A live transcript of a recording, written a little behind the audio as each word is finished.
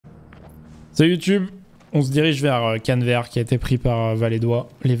Sur YouTube, on se dirige vers Kanvèr qui a été pris par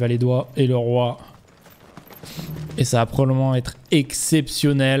les Valédois et le roi. Et ça va probablement être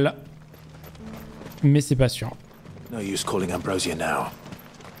exceptionnel. Mais c'est pas sûr. No use calling Ambrosia now.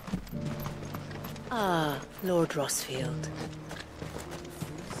 Ah, Lord Rossfield.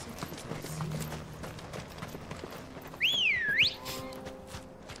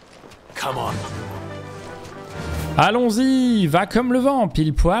 Come on. Allons-y, va comme le vent,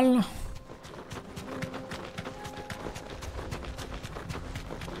 pile poil.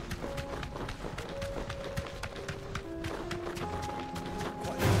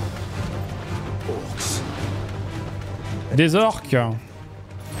 Des orques.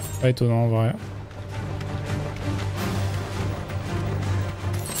 Pas étonnant en vrai.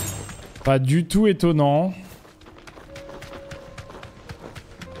 Pas du tout étonnant.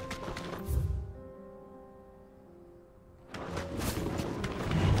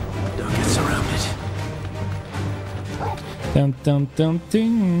 Tin, tin, tin,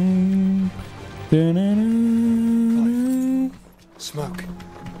 tin. Smoke.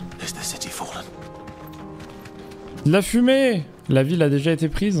 Is the city fallen? De la fumée! La ville a déjà été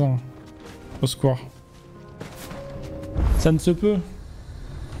prise. Au secours. Ça ne se peut.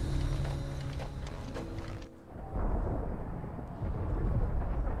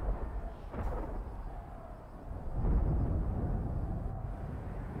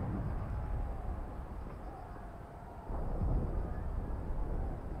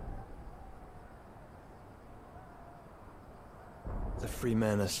 The free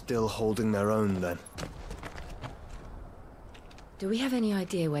men are still holding their own then. Do we have any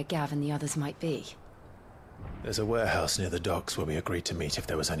idea where Gav and the others might be? There's a warehouse near the docks where we agreed to meet if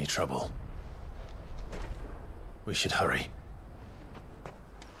there was any trouble. We should hurry.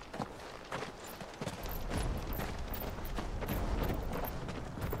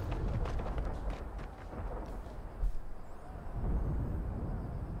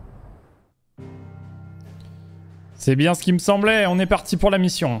 C'est bien ce qui me semblait, on est parti pour la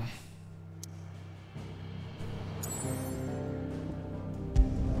mission.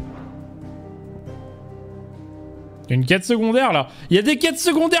 Une quête secondaire là. Il y a des quêtes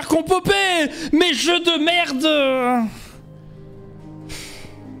secondaires qu'on popé. Mais jeux de merde.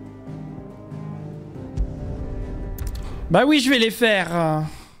 Bah oui, je vais les faire.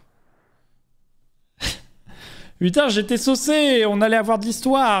 Putain, j'étais saucé. On allait avoir de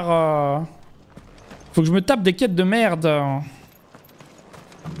l'histoire. Faut que je me tape des quêtes de merde.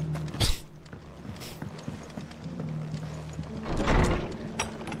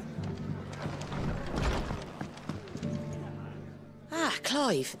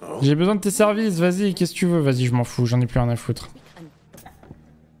 J'ai besoin de tes services, vas-y, qu'est-ce que tu veux? Vas-y, je m'en fous, j'en ai plus rien à foutre.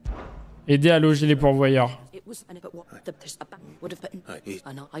 Aider à loger les pourvoyeurs.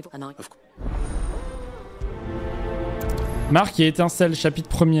 Marc et étincelle, chapitre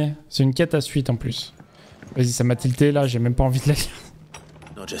 1er. C'est une quête à suite en plus. Vas-y, ça m'a tilté là, j'ai même pas envie de la lire.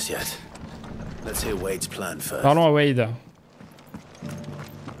 Parlons à Wade.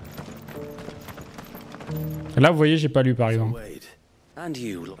 Là, vous voyez, j'ai pas lu par exemple.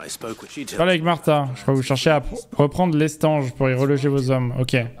 Parlez avec Martha. Je crois que vous cherchez à reprendre l'estange pour y reloger vos hommes.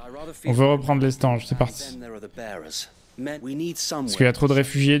 Ok. On veut reprendre l'estange. C'est parti. Parce qu'il y a trop de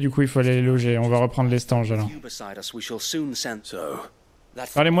réfugiés, du coup il faut aller les loger. On va reprendre l'estange alors.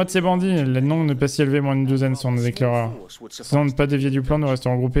 Parlez-moi de ces bandits. Les noms ne pas si élevés, moins d'une douzaine sont nos éclaireurs. Sinon, ne pas dévier du plan, nous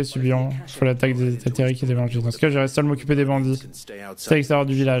restons regroupés, subirons l'attaque des éthériques et des bandits. Dans ce cas, j'irai seul m'occuper des bandits. C'est à l'extérieur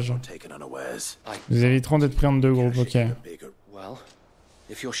du village. Vous éviteront d'être pris en deux groupes, ok.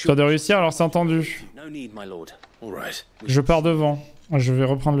 Toi de réussir, alors c'est entendu. Je pars devant. Je vais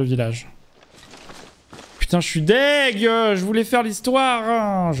reprendre le village. Putain, je suis deg. Je voulais faire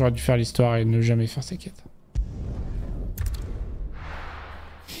l'histoire. J'aurais dû faire l'histoire et ne jamais faire ces quêtes.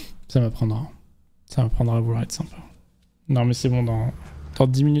 Ça m'apprendra. Ça m'apprendra à vouloir être sympa. Non mais c'est bon, dans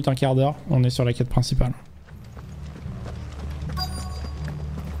 10 minutes, un quart d'heure, on est sur la quête principale.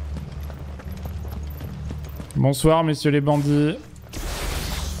 Bonsoir messieurs les bandits.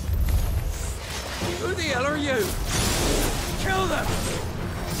 Who the hell are you? Kill them!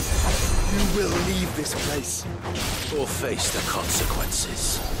 You will leave this place or face the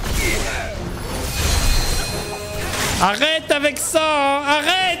consequences. Arrête avec ça!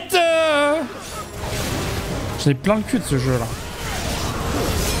 Arrête! J'ai plein le cul de ce jeu là.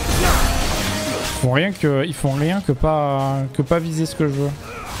 Ils font rien que pas viser ce que je veux.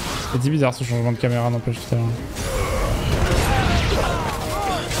 C'est bizarre ce changement de caméra, n'empêche tout à l'heure.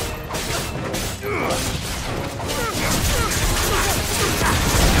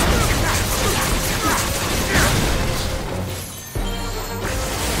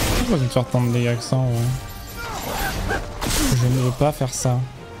 pas de faire tant de dégâts que ça en vrai. Je ne veux pas faire ça.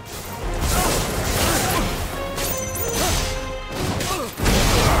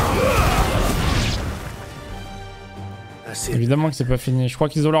 Évidemment que c'est pas fini. Je crois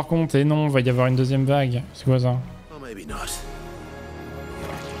qu'ils ont leur compte et non, il va y avoir une deuxième vague. C'est quoi ça?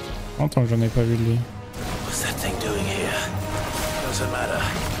 Longtemps que j'en ai pas vu de lui.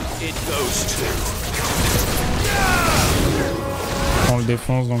 On le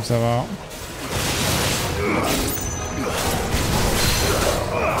défonce donc ça va.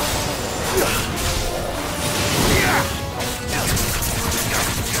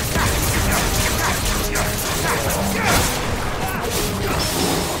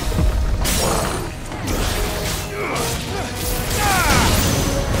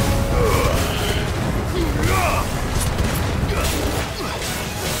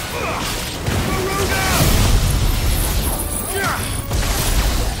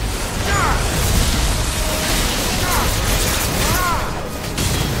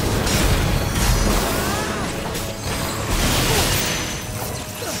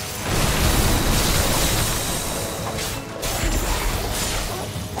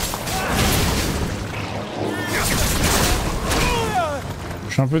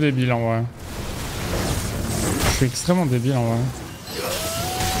 Je suis un peu débile en vrai. Je suis extrêmement débile en vrai.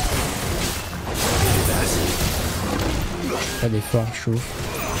 Je fais pas d'effort, je suis ouf.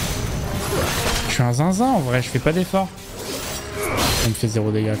 Je suis un zinzin en vrai, je fais pas d'effort. Ça me fait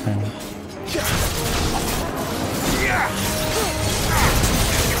 0 dégâts quand même.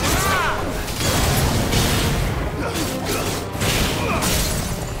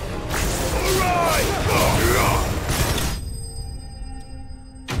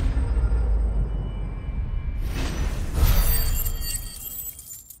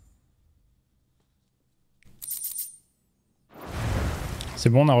 C'est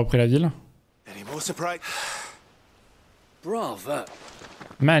bon, on a repris la ville.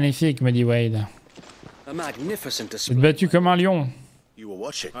 Magnifique, me dit Wade. Vous êtes battu comme un lion.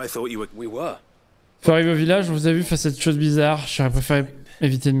 Faut arriver au village, on vous a vu faire cette chose bizarre. J'aurais préféré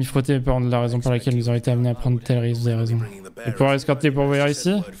éviter de m'y frotter, mais pas de la raison pour laquelle ils ont été amenés à prendre tel risque, vous avez raison. Et pour escorter pour voir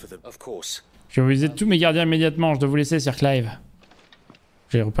ici, je vais mobiliser tous mes gardiens immédiatement, je dois vous laisser, Sir Clive.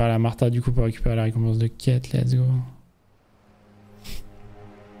 J'ai reparlé à Martha du coup pour récupérer la récompense de quête, let's go.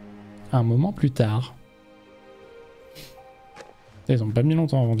 Un moment plus tard. Ils ont pas mis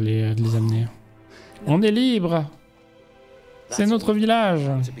longtemps avant de les amener. On est libre! C'est notre village!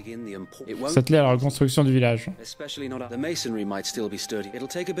 S'atteler à la reconstruction du village.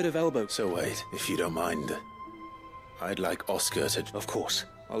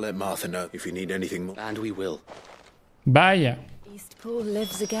 Bye! Eastpool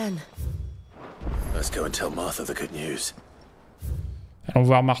lives again. Let's go and tell Martha the good news. Allons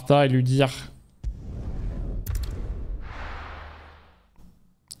voir Martha et lui dire.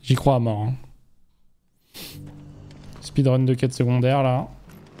 J'y crois à mort. Hein. Speedrun de quête secondaire là.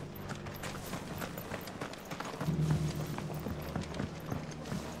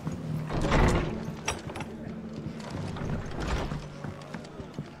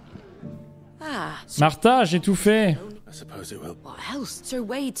 Martha, j'ai tout fait. What else? Sir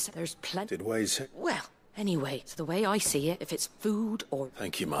Wade said there's plenty. Did Wade say? Well, anyway, it's the way I see it. If it's food or...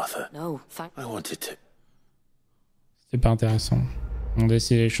 Thank you, Martha. No, thank... I wanted to. C'est pas intéressant. On a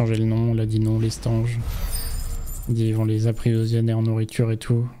essayé de changer le nom, on a dit non, les stanges. On dit ils vont les apprisionner en nourriture et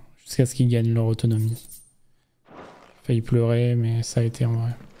tout, jusqu'à ce qu'ils gagnent leur autonomie. J'ai failli pleurer, mais ça a été en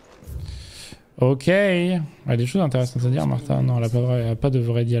vrai. Ok. Elle a des choses intéressantes à dire, Martha. Non, elle a pas de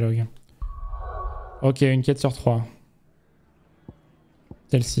vrai dialogue. Ok, une quête sur 3.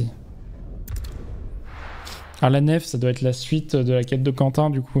 Celle-ci. Ah, la nef, ça doit être la suite de la quête de Quentin,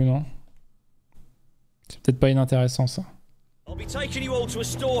 du coup, non? C'est peut-être pas inintéressant, ça. Ouais,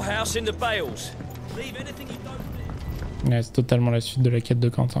 c'est totalement la suite de la quête de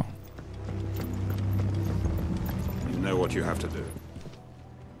Quentin.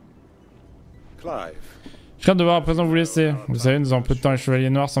 Je crains de devoir à présent vous laisser. Vous savez, nous avons peu de temps et les chevaliers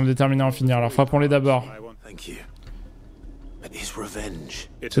noirs semblent déterminés à en finir, alors frappons-les d'abord.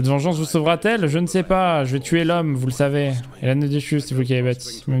 Cette vengeance vous sauvera-t-elle? Je ne sais pas, je vais tuer l'homme, vous le savez. Et l'année déchue, c'est vous qui avez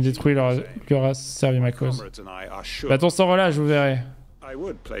bâti. Même détruit lui aura servi ma cause. Battons sans relâche, vous verrez.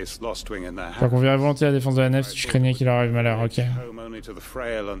 Je convierais volontiers à la défense de la nef si je craignais qu'il leur arrive malheur, ok.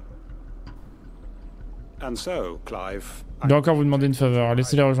 Je dois encore vous demander une faveur,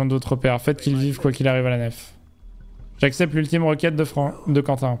 laissez-les rejoindre d'autres pères, faites qu'ils vivent quoi qu'il arrive à la nef. J'accepte l'ultime requête de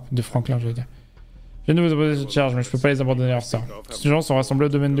Quentin, de Franklin je veux dire. Je viens de vous opposer cette charge, mais je peux pas les abandonner à leur sort. Ces gens sont rassemblés au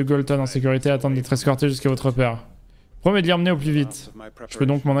domaine de Golton en sécurité et attendent d'être escortés jusqu'à votre père. Promets de l'y emmener au plus vite. Je peux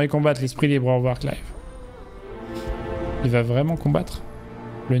donc m'en aller combattre, l'esprit libre. Au revoir, Clive. Il va vraiment combattre?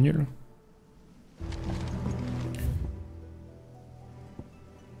 Le nul.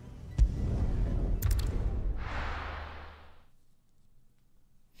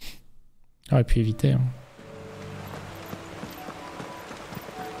 Ah, et puis éviter. Hein.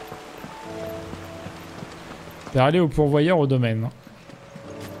 Faire aller au pourvoyeur au domaine.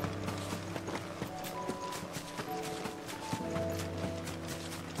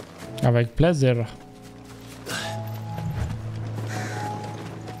 Avec plaisir.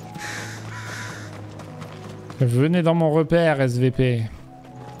 Venez dans mon repère, SVP.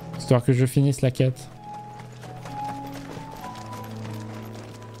 Histoire que je finisse la quête.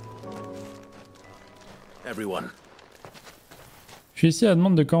 Je suis ici à la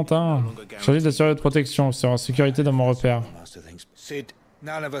demande de Quentin, chargé d'assurer votre protection, sur la sécurité dans mon repère. C'est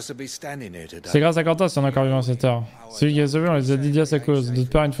grâce à Quentin si on est encore vivant à cette heure. Celui qui a sauvé, on les a d'idiots à sa cause. D'autre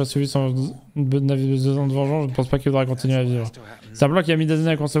part, une fois suivi son besoin de vengeance, je ne pense pas qu'il voudra continuer à vivre. C'est un plan qui a mis des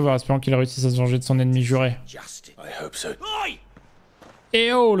années à concevoir, espérant qu'il réussisse à se venger de son ennemi juré.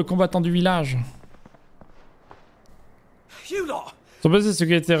 Et oh, le combattant du village. Sont passés ceux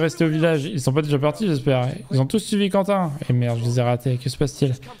qui étaient restés au village. Ils sont pas déjà partis, j'espère. Ils ont tous suivi Quentin. Et merde, je les ai ratés. Que se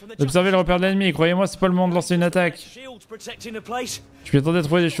passe-t-il? Observez le repère de l'ennemi. Croyez-moi, c'est pas le moment de lancer une attaque. Je m'y attendais à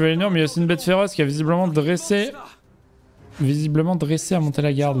trouver des chevaliers noirs, mais il y a aussi une bête féroce qui a visiblement dressé à monter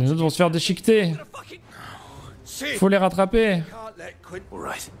la garde. Les autres vont se faire déchiqueter. Faut les rattraper.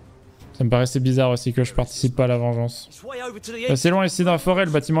 Ça me paraissait bizarre aussi que je participe pas à la vengeance. C'est loin ici dans la forêt.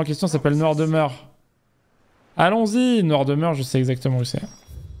 Le bâtiment en question s'appelle Noir Demeure. Allons-y, Noir Demeure, je sais exactement où c'est.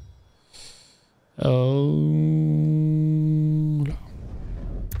 Là.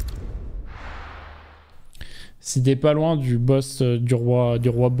 C'était pas loin du boss du roi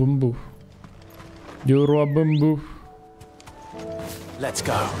Bumbo. Du roi Bumbo. Let's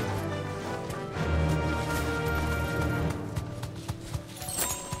go.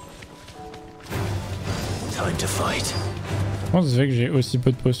 Time to fight. Comment ça se fait que j'ai aussi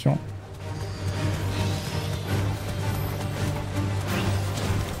peu de potions?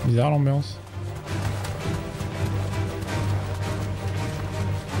 Bizarre l'ambiance.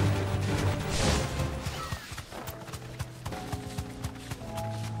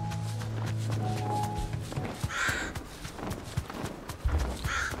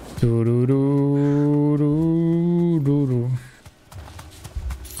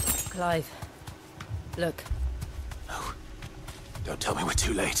 Clive, look. No. Don't tell me we're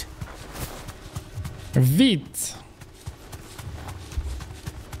too late. Vite!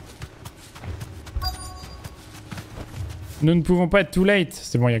 Nous ne pouvons pas être too late.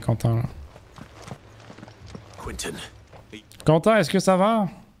 C'est bon, il y a Quentin là. Quentin, est-ce que ça va?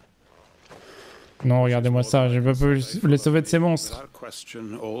 Non, regardez-moi ça. J'ai pas pu les sauver de ces monstres.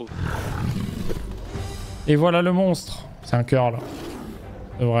 Et voilà le monstre. C'est un cœur là.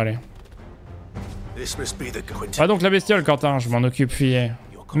 Ça devrait aller. Ah donc la bestiole, Quentin. Je m'en occupe, fuyez.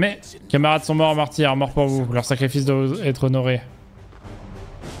 Mais, camarades sont morts en martyrs, morts pour vous. Leur sacrifice doit être honoré.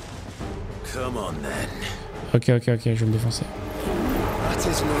 Ok, je vais le défoncer.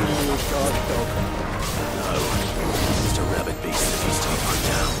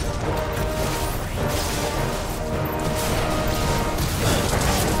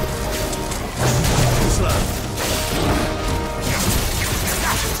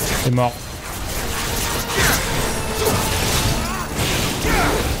 C'est mort.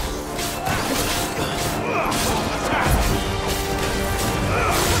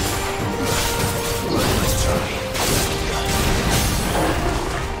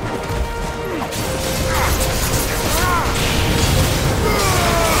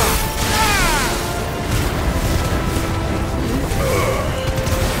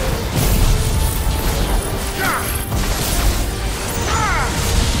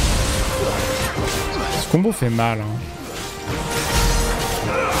 Ce combo fait mal, hein.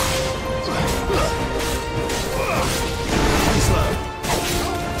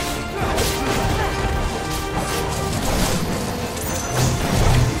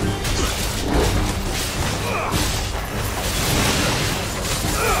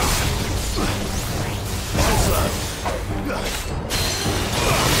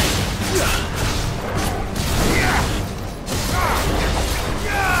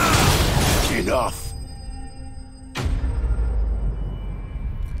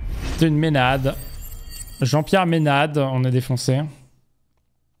 C'est une ménade. Jean-Pierre Ménade, on est défoncé.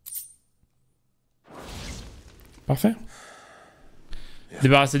 Parfait.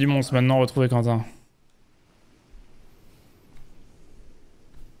 Débarrassé du monstre, maintenant retrouver Quentin.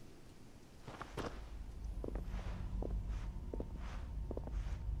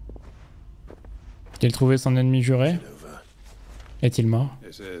 J'ai trouvé son ennemi juré. Est-il mort?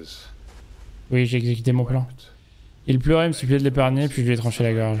 Oui, j'ai exécuté mon plan. Il pleurait, me suppliait de l'épargner, puis je lui ai tranché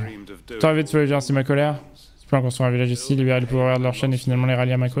la gorge. Tout arrivé de soulager ainsi ma colère. Ce plan construire un village ici, libérer les pouvoirs de leur chaîne et finalement les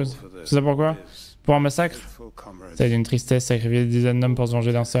rallier à ma cause. Tout ça pourquoi? Pour un massacre? Ça a été une tristesse, sacrifier des dizaines d'hommes pour se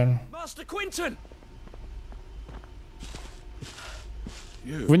venger d'un seul.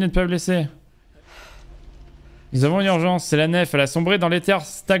 Vous n'êtes pas blessé. Nous avons une urgence, c'est la nef, elle a sombré dans l'éther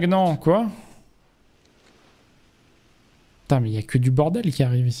stagnant. Quoi? Putain, mais il y a que du bordel qui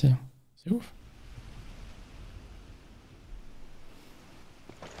arrive ici. C'est ouf.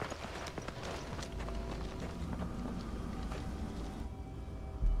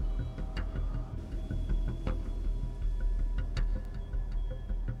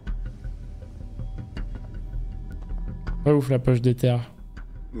 Pas ouf la poche d'éther.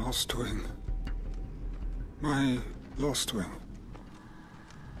 Lost wing. My lost wing.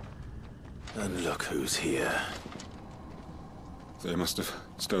 And look who's here. They must have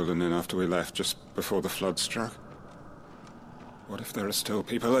stolen in after we left, just before the flood struck. What if there are still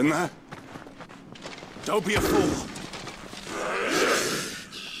people in there? Don't be a fool.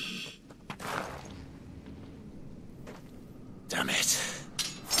 Damn it.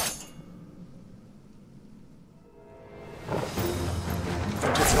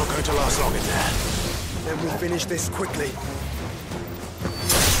 It's not going to last long in there. Then we'll finish this quickly.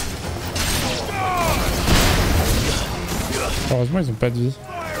 Heureusement, ils ont pas de vie.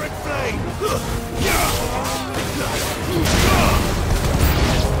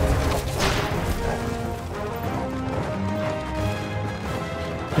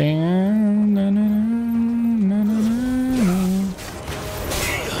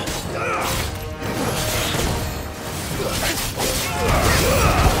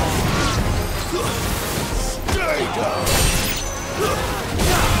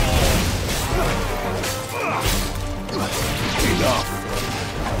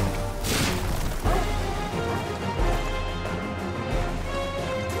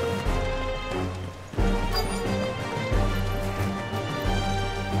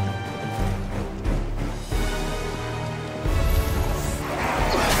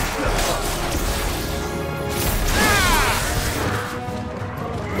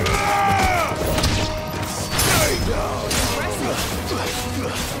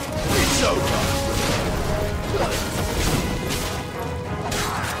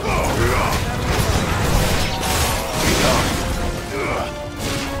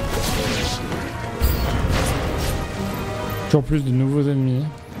 Toujours plus de nouveaux ennemis.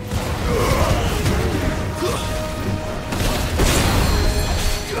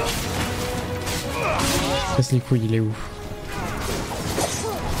 Casse les couilles, il est où?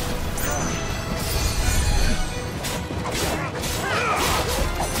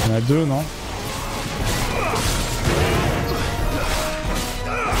 Il y en a deux, non?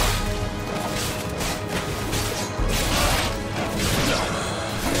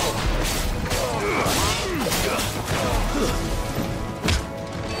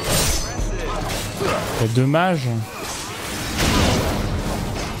 Il y a deux mages.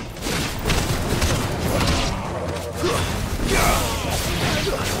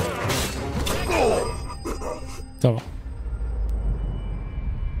 Ça va.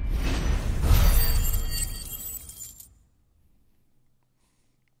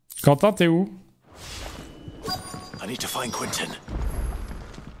 Quentin, t'es où? I need to find Quentin.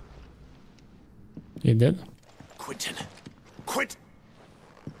 Il est dead. Quentin. Quentin.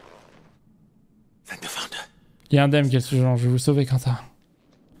 Thank the founder. Il y a un dème qui est ce genre, je vais vous sauver, Quentin.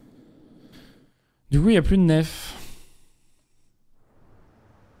 Du coup, il n'y a plus de nef.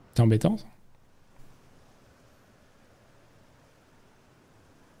 C'est embêtant, ça.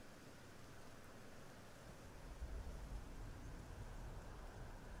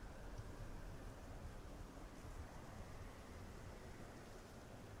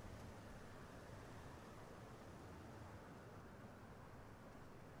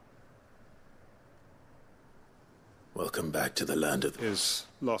 Welcome back to the land of Is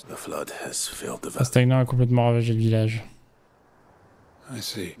lost. the flood has filled the La valley. stagnant a complètement ravagé le village. I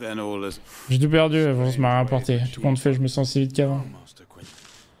see. Then all is J'ai tout perdu, l'avance m'a rien rapporté. Tout compte fait, je me sens aussi vite qu'avant. Master Quentin.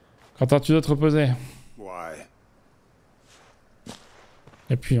 Quentin, tu dois te reposer. Why?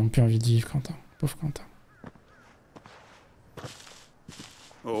 Et puis, on n'a plus envie de vivre, Quentin. Pauvre Quentin.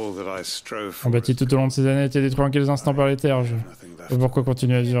 All that I strove On for. bâtit tout au long de ces années a été détruit en quelques instants par les terres. Nothing left. Et pourquoi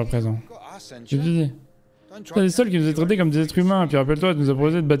continuer à vivre à présent? Je te dis. T'as des seuls qui nous ont traités comme des êtres humains, puis rappelle-toi, tu nous as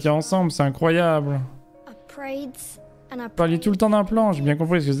proposé de bâtir ensemble, c'est incroyable. I prayed and I Vous parliez tout le temps d'un plan, j'ai bien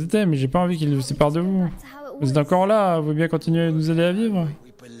compris ce que c'était, mais j'ai pas envie qu'il nous sépare de vous. back to how it Vous êtes was. encore là, vous voulez bien continuer à nous aider à vivre?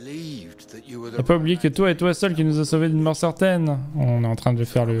 We believed that T'as pas oublié que toi et toi seul qui nous a sauvés d'une mort certaine. On est en train de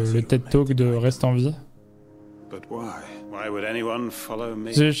faire le TED Talk de Reste en vie.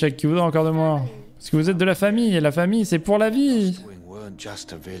 C'est l'échec qui voudrait encore de moi. Parce que vous êtes de la famille, et la famille c'est pour la vie.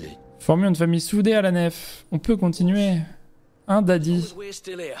 Formions une famille soudée à la nef. On peut continuer. Hein, Daddy?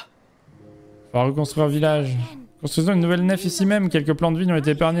 On va reconstruire le village. Construisons une nouvelle nef ici même. Quelques plans de vie ont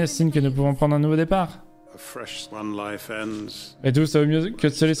été épargnés, signe que nous pouvons prendre un nouveau départ. Et tout, ça vaut mieux que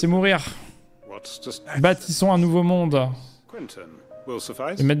de se laisser mourir. Bâtissons un nouveau monde.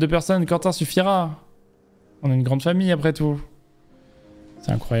 Le maître de personne, Quentin suffira. On est une grande famille après tout.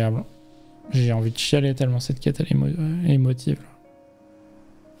 C'est incroyable. J'ai envie de chialer tellement cette quête elle est émotive.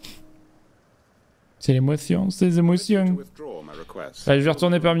 C'est l'émotion, c'est les émotions. Allez, je vais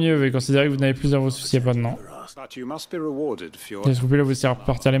retourner parmi eux et considérer que vous n'avez plus à vous soucier maintenant. Les scrupules vous faire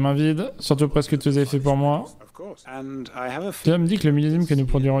partir les mains vides, surtout après ce que tu avez fait pour moi. Cela me dit que le millésime que nous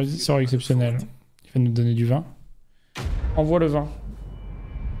produirons ici sera exceptionnel. Il va nous donner du vin. Envoie le vin.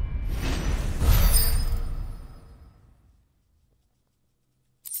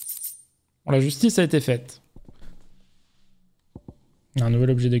 Bon, la justice a été faite. Un nouvel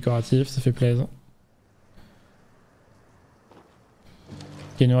objet décoratif, ça fait plaisir.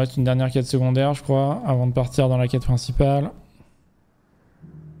 Il nous reste une dernière quête secondaire, je crois, avant de partir dans la quête principale.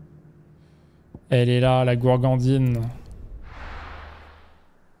 Elle est là, la gourgandine.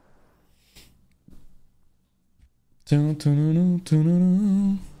 T'as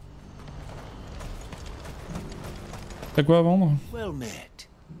quoi à vendre? Well met.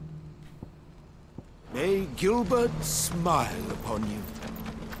 May Gilbert smile upon you.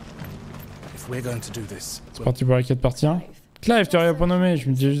 If we're going to do this. C'est parti pour la quête partie 1. Clive, tu n'arrives pas nommé. Je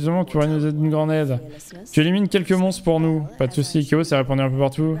me dis justement que tu pourrais nous être d'une grande aide. Tu élimines quelques monstres pour nous. Pas de soucis, Kyo, c'est répandu un peu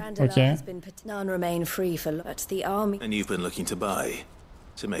partout. Ok. And you've been looking to buy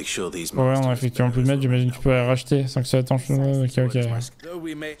to make sure these Ouais, on a effectivement plus de mètres. J'imagine que tu peux les racheter sans que ça attende. Ok, ok.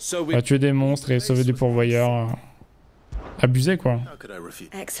 On va tuer des monstres et sauver des pourvoyeurs. Abusé, quoi.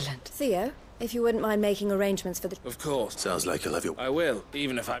 Excellent. Theo, if you wouldn't mind making arrangements for the... Of course. Sounds like you'll have your... I will,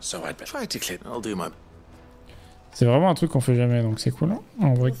 even if I'm so I'd try to clear. I'll do my... C'est vraiment un truc qu'on fait jamais, donc c'est cool.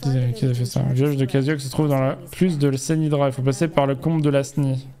 On voit qu'ils aient fait ça. Le village de Casio qui se trouve dans la plus de Senidra. Il faut passer par le combe de la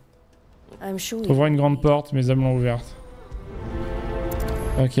SNI. On trouvera une grande porte, mes âmes l'ont ouverte.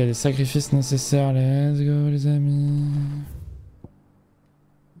 Ok, des sacrifices nécessaires. Let's go, les amis.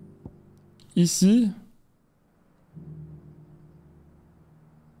 Ici.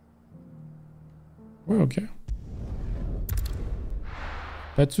 Ouais, ok.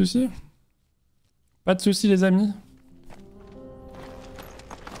 Pas de soucis. Pas de soucis, les amis.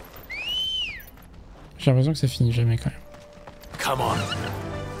 J'ai l'impression que ça finit jamais quand même. Come on.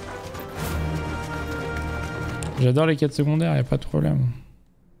 J'adore les quêtes secondaires, y a pas de problème.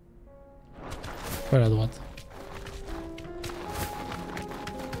 Voilà, à droite.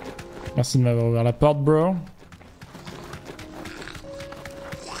 Merci de m'avoir ouvert la porte, bro.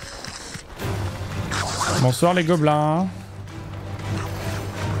 Bonsoir les gobelins.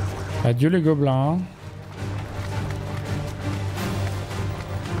 Adieu les gobelins.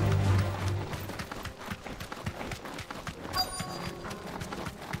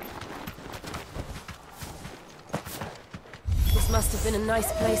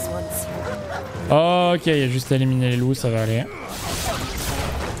 Ok, il y a juste à éliminer les loups, ça va aller.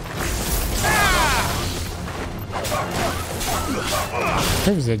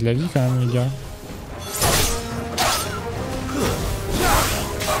 Après, vous avez de la vie quand même, les gars.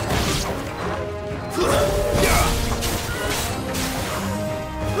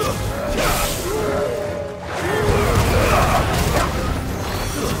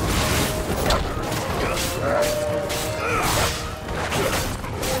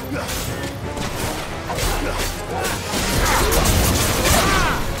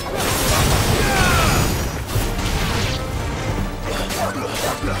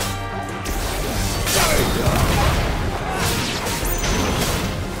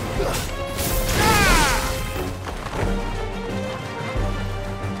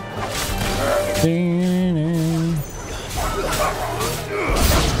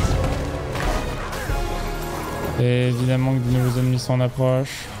 Et évidemment que de nouveaux ennemis s'en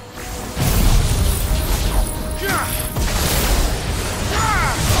approchent.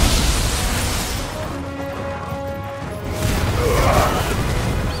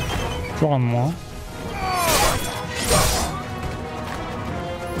 Toujours un de moins.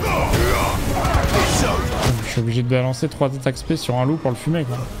 Je suis obligé de balancer 3 attaques spé sur un loup pour le fumer,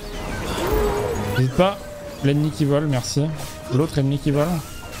 quoi. N'hésite pas, l'ennemi qui vole, merci. L'autre ennemi qui vole.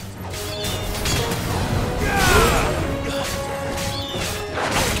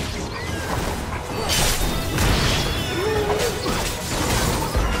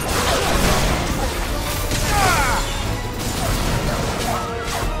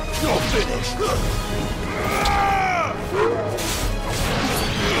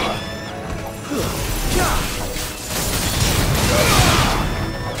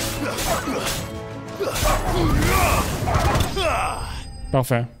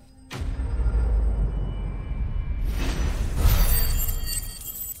 Parfait.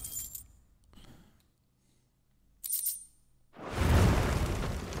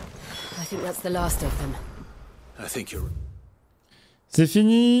 I think that's the last of them. I think you're... C'est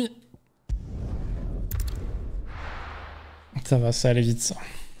fini. Ça va, ça allait vite ça.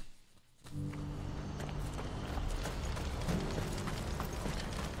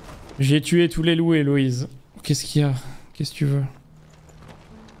 J'ai tué tous les loups, Héloïse. Qu'est-ce qu'il y a? Qu'est-ce que tu veux?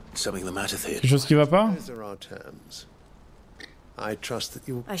 Something the matter, Theodore. Quelque chose qui va pas? Those are our terms. I trust that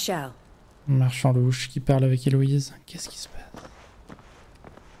you... I shall. Marchand louche qui parle avec Héloïse. Qu'est-ce qui se passe?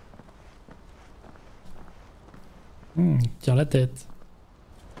 Il tire la tête.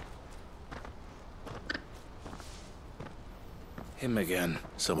 Him again.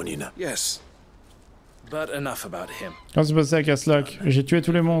 Someone you know. Yes. But enough about him. Quand c'est passé à Caslock, j'ai tué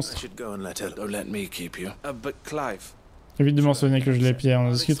tous les I monstres. should go and let her... Don't let me keep you. But Clive... Évite de mentionner que je l'ai pillé, on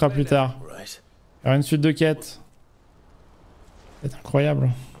en discutera plus tard. Right. Il y aura une suite de quêtes. C'est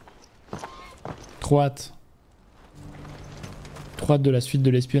incroyable. Trop hâte. Trop hâte de la suite de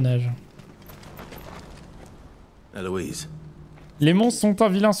l'espionnage. Eloise. Les monstres sont un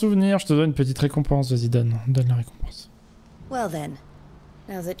vilain souvenir, je te donne une petite récompense, vas-y donne la récompense. Well then,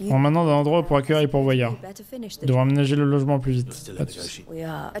 now that you... On maintenant d'un endroit pour accueillir les pourvoyeurs. better finish the Ils devront aménager le logement plus vite. Still Pas a de soucis. negotiation. We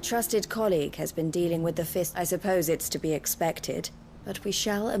are. A trusted colleague has been dealing with the fist. I suppose it's to be expected, but we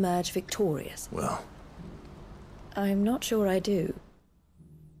shall emerge victorious. Well, I'm not sure I do.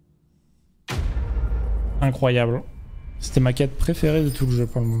 Incroyable. C'était ma quête préférée de tout le jeu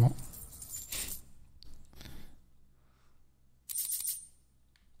pour le moment.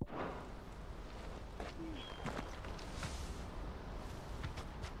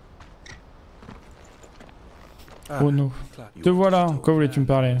 Oh non. Te voilà, quoi voulais-tu me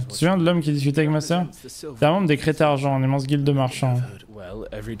parler? Tu te souviens de l'homme qui discutait avec ma sœur? C'est un membre des Crétés Argent, une immense guilde de marchands.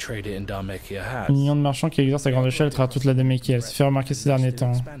 Une union de marchands qui exerce à grande échelle à travers toute la Demakia. Elle s'est fait remarquer ces derniers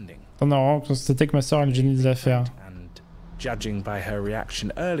temps. T'en as constaté que ma sœur est le génie des affaires. Judging by her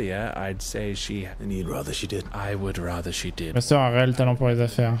reaction earlier, I'd say she... and you'd rather she did. I would rather she did. Ma sœur a un réel talent pour les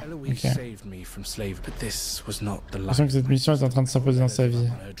affaires. Eloise Ok. saved me from slavery, but this was not the J'ai life. l'impression que cette mission est en train de s'imposer dans sa vie.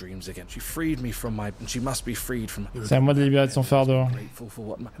 Her dreams again. She freed me from my... and she must be freed from... C'est à moi de libérer de son fardeau. Grateful for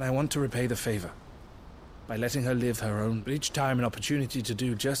what... and I want to repay the favor. By letting her live her own... But each time an opportunity to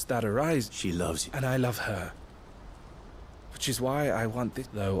do just that arises... She loves you. And I love her. Which is why I want this...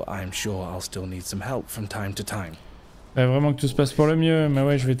 Though I'm sure I'll still need some help from time to time. Bah, vraiment que tout se passe pour le mieux, mais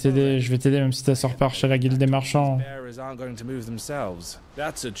ouais, je vais t'aider même si ta sœur part chez la guilde des marchands. Bearers aren't going to move themselves.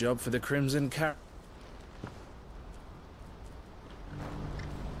 That's a job for the Crimson Car...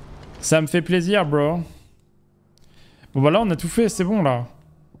 Ça me fait plaisir, bro. Bon bah là, on a tout fait, c'est bon là.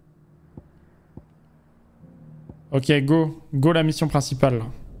 Ok, go. Go la mission principale.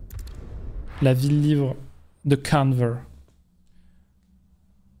 La ville-livre de Kanvèr.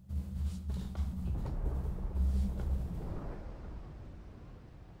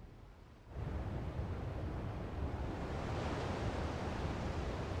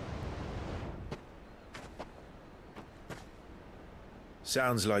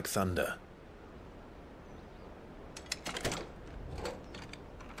 Sounds like thunder.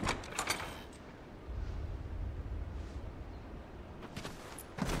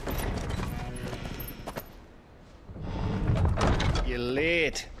 You're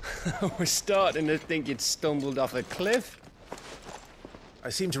late. We're starting to think you'd stumbled off a cliff. I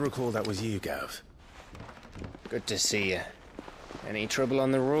seem to recall that was you, Gav. Good to see you. Any trouble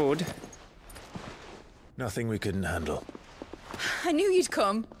on the road? Nothing we couldn't handle. I knew you'd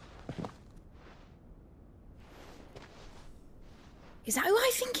come. Is that who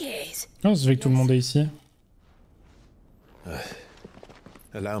I think it is? Non, c'est vrai que tout le monde est ici.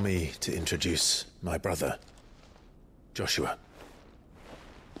 Allow me to introduce my brother, Joshua.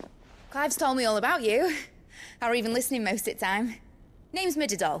 Clive's told me all about you. Or even listening most of the time. Name's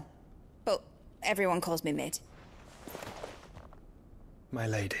Mididol. But everyone calls me Mid. My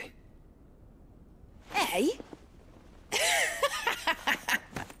lady. Hey?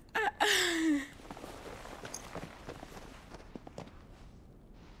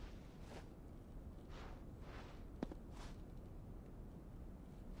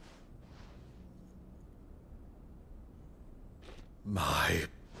 My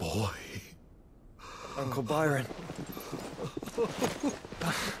boy. Uncle Byron.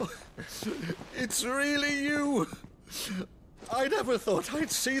 It's really you! I never thought I'd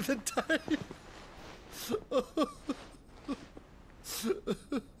see the day.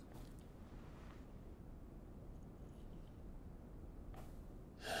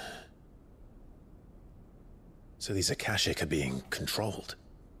 So these Akashic are being controlled?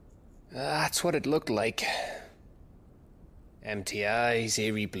 That's what it looked like. Empty eyes,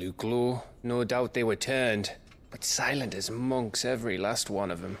 eerie blue glow. No doubt they were turned, but silent as monks, every last one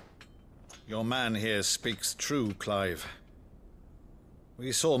of them. Your man here speaks true, Clive.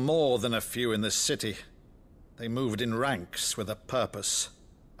 We saw more than a few in the city. They moved in ranks with a purpose,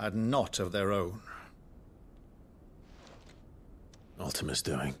 and not of their own. Ultima's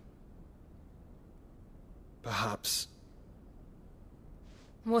doing. Perhaps.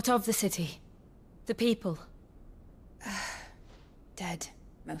 What of the city? The people? Dead,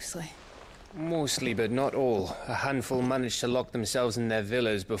 mostly. Mostly, but not all. A handful managed to lock themselves in their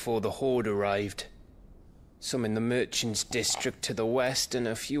villas before the Horde arrived. Some in the merchants' district to the west, and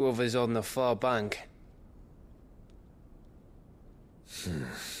a few others on the far bank.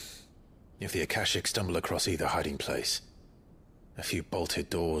 If the Akashic stumble across either hiding place, a few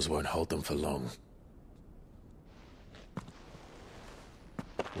bolted doors won't hold them for long.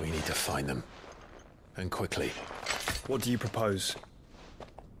 We need to find them. And quickly. What do you propose?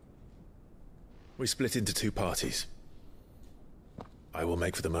 We split into two parties. I will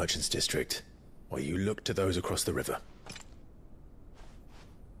make for the merchants' district, while you look to those across the river.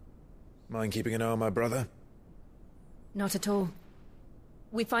 Mind keeping an eye on my brother? Not at all.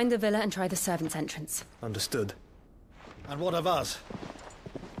 We find the villa and try the servants' entrance. Understood. And what of us?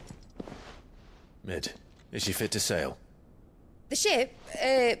 Mid, is she fit to sail? The ship,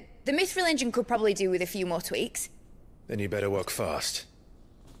 the Mithril engine could probably do with a few more tweaks. Then you better work fast.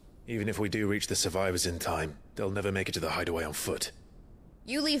 Even if we do reach the survivors in time, they'll never make it to the hideaway on foot.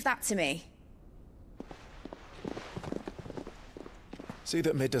 You leave that to me. See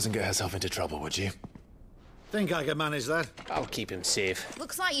that Mid doesn't get herself into trouble, would you? Think I can manage that? I'll keep him safe.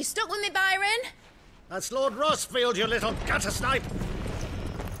 Looks like you stuck with me, Byron. That's Lord Rossfield, you little gutter snipe!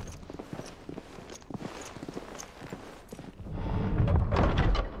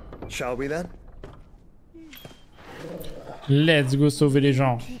 Shall we then? Let's go sauver les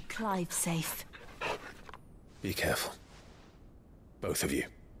gens. Keep Clive safe. Be careful. Both of you.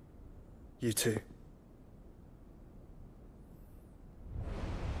 You too.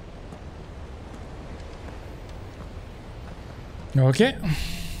 Ok.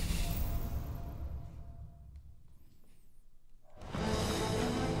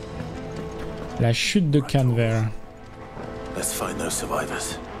 La chute de Kanvèr. Let's find those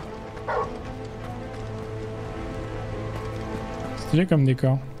survivors. Stylé comme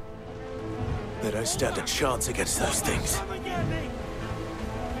décor. They don't stand a chance against those things.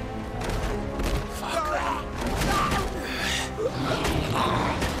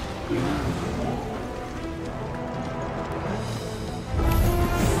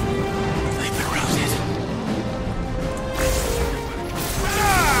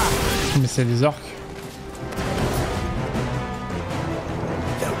 Mais c'est des orques.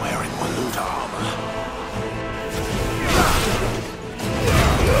 They're wearing Waluda armor.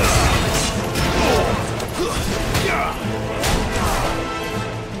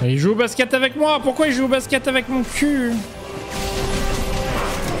 Et il joue au basket avec moi. Pourquoi il joue au basket avec mon cul?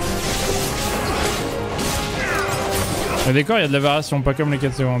 Le décor, il y a de la variation, pas comme les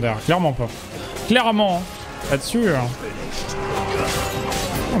quêtes secondaires. Clairement pas. Clairement. Là-dessus.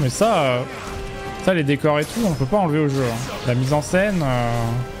 Non mais ça, les décors et tout, on peut pas enlever au jeu. La mise en scène,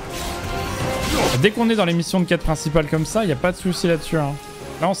 dès qu'on est dans les missions de quête principale comme ça, y a pas de souci là-dessus. Hein.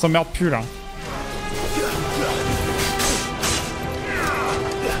 Là, on s'emmerde plus là.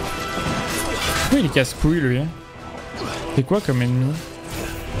 Oui, il est casse-couille lui. T'es quoi comme ennemi?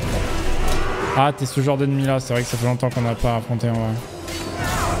 Ah, t'es ce genre d'ennemi là. C'est vrai que ça fait longtemps qu'on n'a pas affronté en vrai.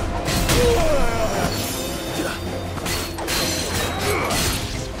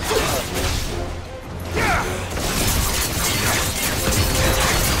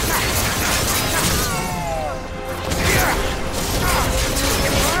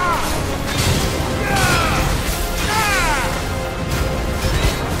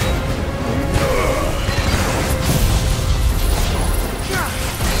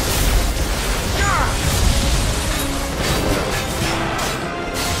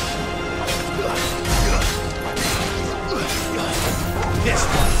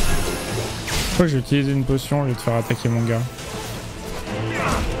 Pourquoi j'ai utilisé une potion au lieu de faire attaquer mon gars?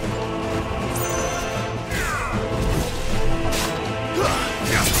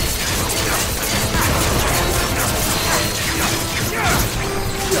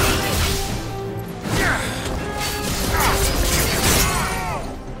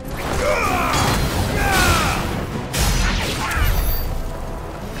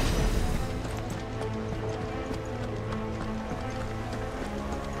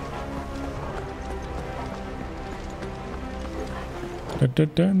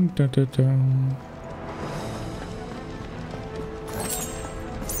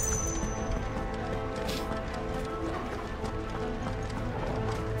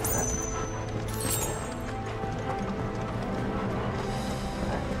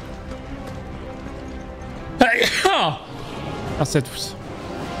 Merci à tous.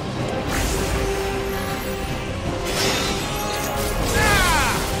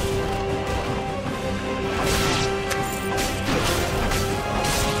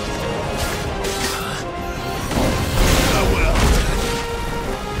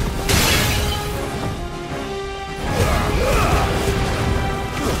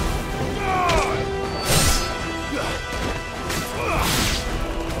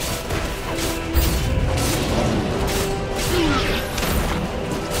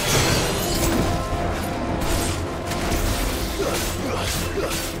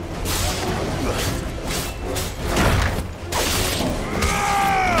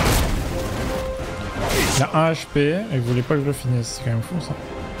 Il a 1 HP et il voulait pas que je le finisse, c'est quand même fou ça.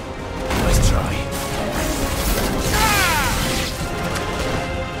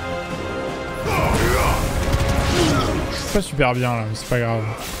 Je suis pas super bien là, mais c'est pas grave.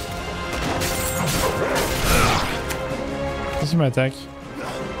 Qu'est-ce qu'il m'attaque?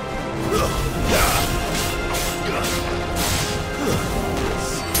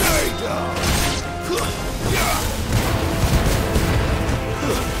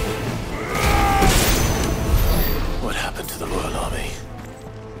 What happened to the Royal Army?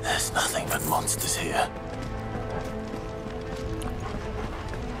 There's nothing but monsters here.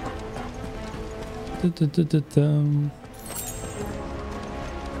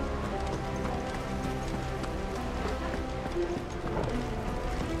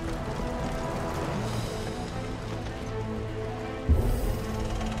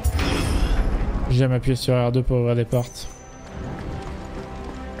 J'aime appuyer sur R2 pour ouvrir des portes.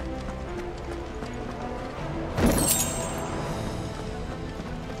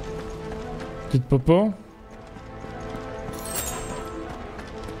 Petite popo.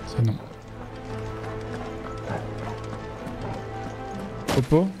 C'est non.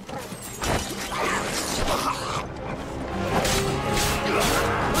 Popo.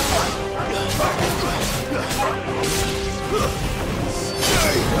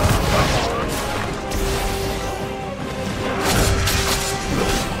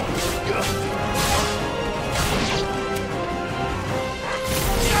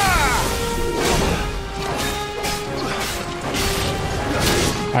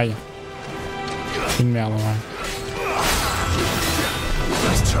 Aïe. C'est une merde, ouais.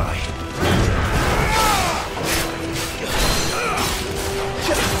 Let's try.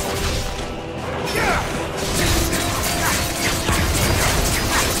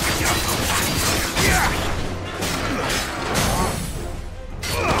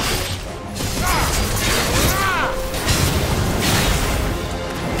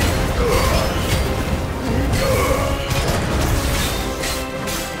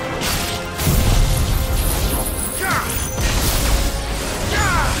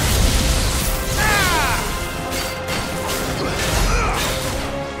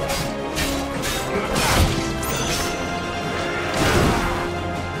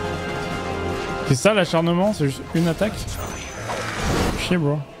 C'est ça l'acharnement, c'est juste une attaque. Chier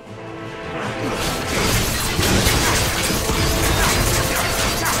bro.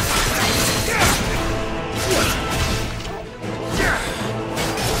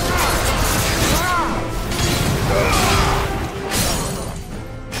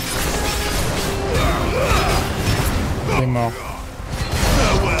 Il est mort.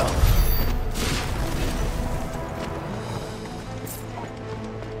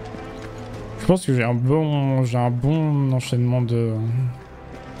 Je pense que j'ai un bon enchaînement de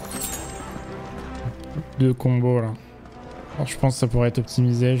combos là. Alors, je pense que ça pourrait être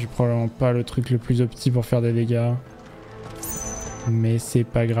optimisé. J'ai probablement pas le truc le plus opti pour faire des dégâts. Mais c'est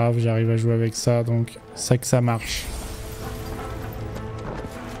pas grave, j'arrive à jouer avec ça, donc c'est que ça marche.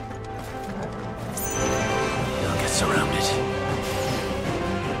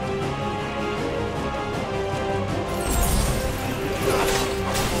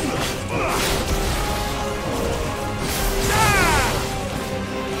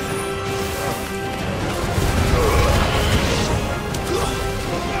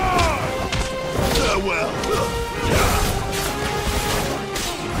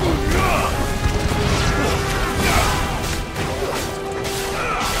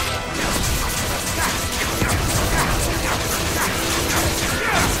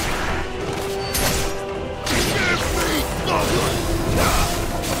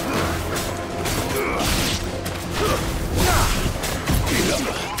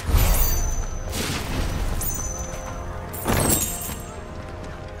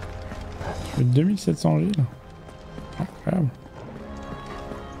 Je fais 2700 villes. Incroyable.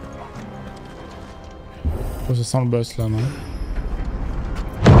 Oh, ça sent le boss là, non?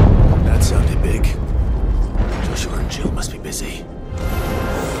 That sounded big. Joshua and Jill must be busy.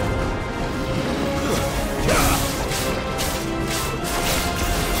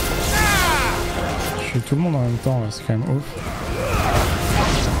 Je fais tout le monde en même temps, là, c'est quand même ouf.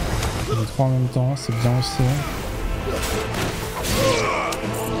 Les trois en même temps, c'est bien aussi.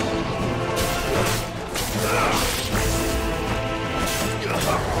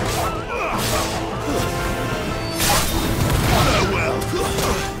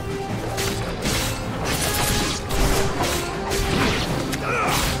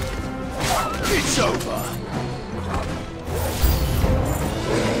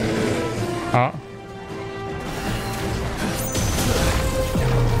 Ah.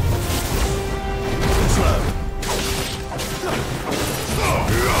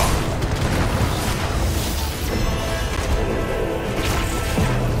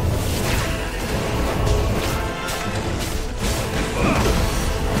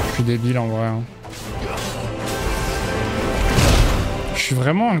 Je suis débile en vrai. Hein. Je suis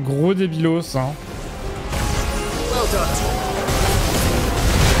vraiment un gros débilos. Hein.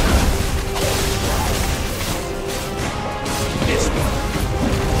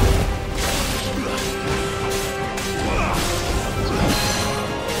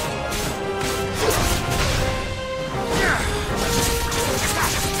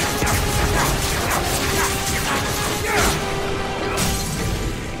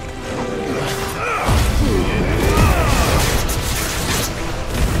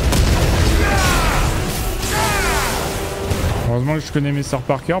 Heureusement que je connais mes sorts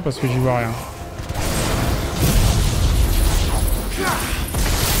par cœur parce que j'y vois rien.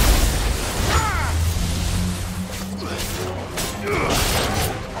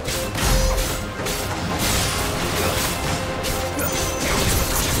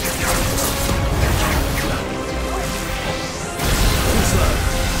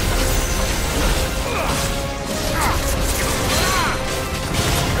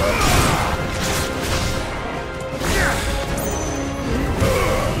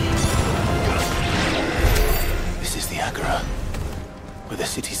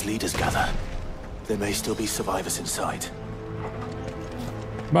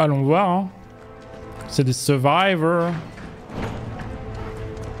 Bah allons voir hein. C'est des survivors.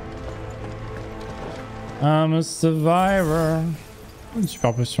 I'm a survivor. Une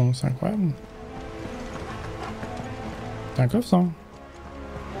super potion, c'est incroyable. C'est un coffre ça.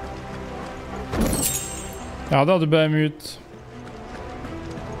 Ardeur de Bahamut.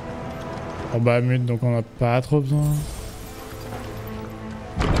 Oh Bahamut donc on n'a pas trop besoin.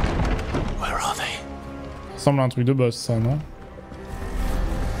 Ça ressemble à un truc de boss ça non?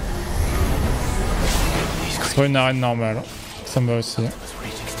 Ce serait une arène normale. Ça me va aussi.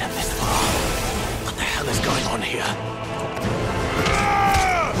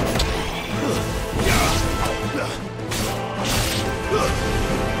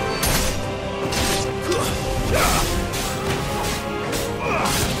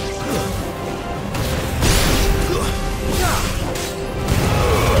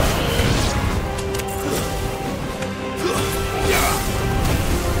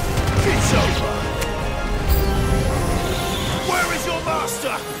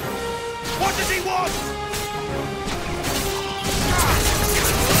 What does he want?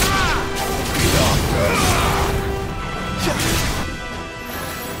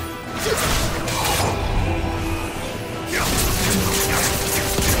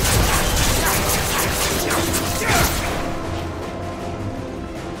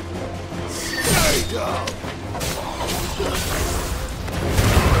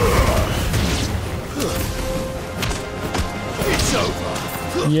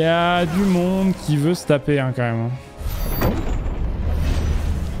 Il y a du monde qui veut se taper hein, quand même.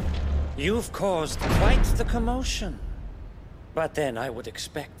 You've caused quite the commotion. But then I would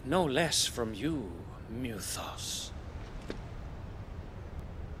expect no less from you, Muthos.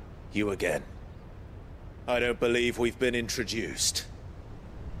 You again. I don't believe we've been introduced.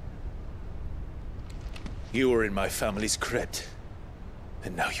 You were in my family's crypt.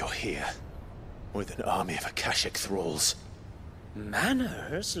 And now you're here. With an army of Akashic thralls.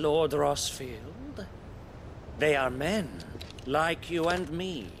 Manners, Lord Rossfield? They are men, like you and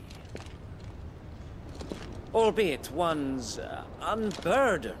me. Albeit ones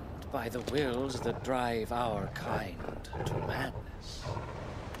unburdened by the wills that drive our kind to madness.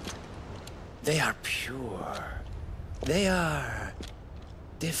 They are pure. They are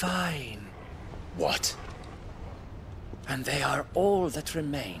divine. What? And they are all that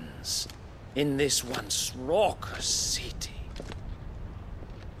remains in this once raucous city.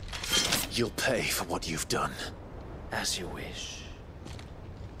 You'll pay for what you've done. As you wish.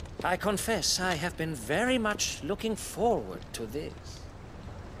 I confess I have been very much looking forward to this.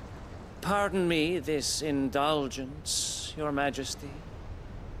 Pardon me this indulgence, Your Majesty.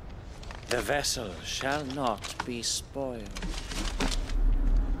 The vessel shall not be spoiled.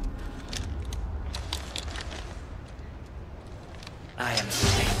 I am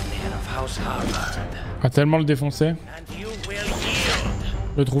Sleipnir of House Harvard. On va tellement le défoncer. And you will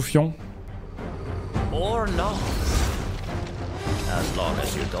yield. Le troufion. Or not. As long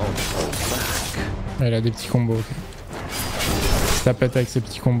as you don't hold back. Elle a des petits combos. Okay. Ça pète avec ses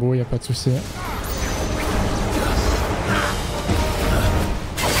petits combos, y a pas de souci.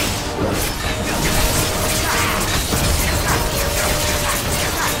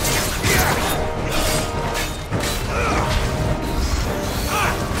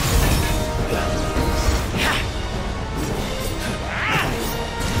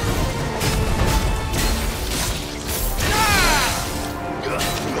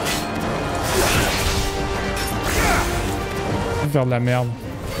 Faire de la merde.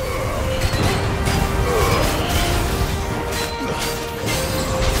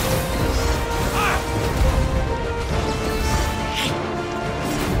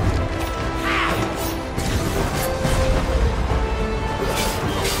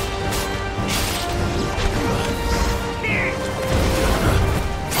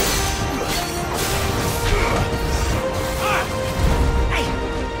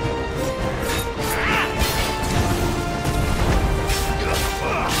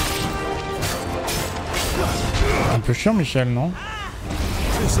 Un peu chiant Michel, non?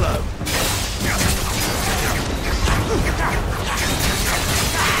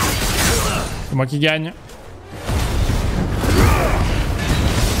 C'est moi qui gagne.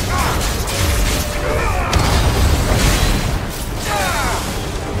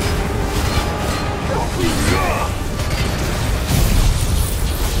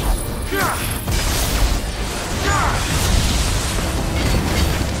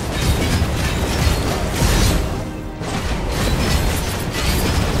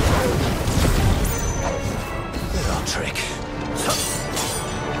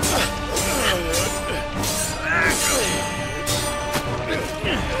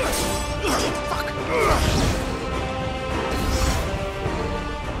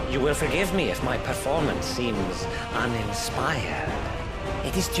 Forgive me if my performance seems uninspired.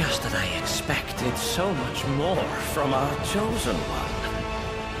 It is just that I expected so much more from our chosen one.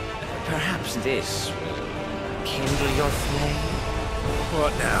 Perhaps this will kindle your flame?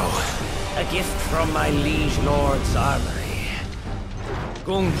 What now? A gift from my liege lord's armory.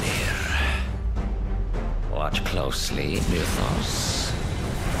 Gungnir. Watch closely, Mythos.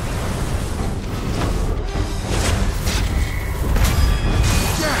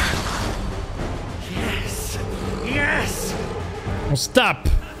 Yes! On se tape!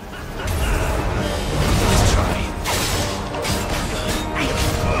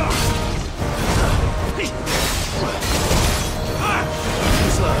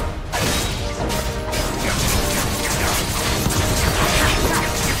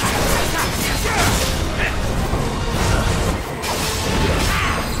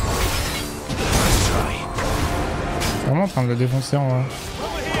 Vraiment en train de le défoncer en vrai.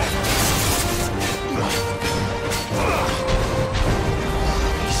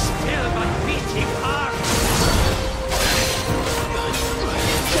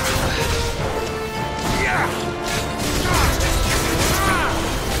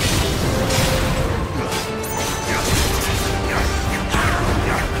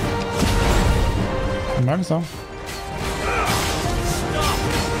 C'est mal ça.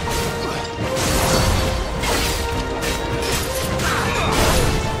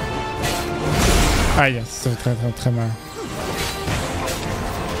 Aïe, c'est très mal.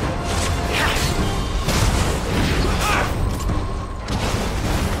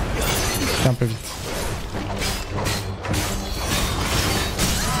 C'est un peu vite.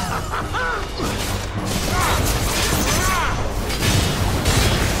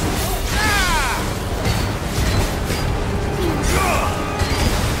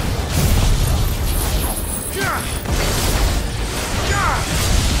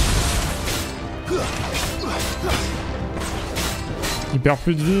 Il perd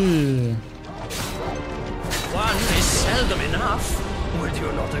plus de vie. One is seldom enough. Would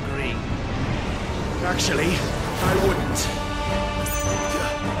you not agree? Actually, I wouldn't.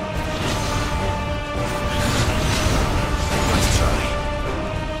 Let's try.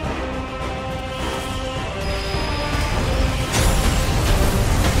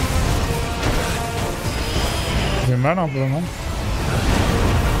 fait mal un peu, non?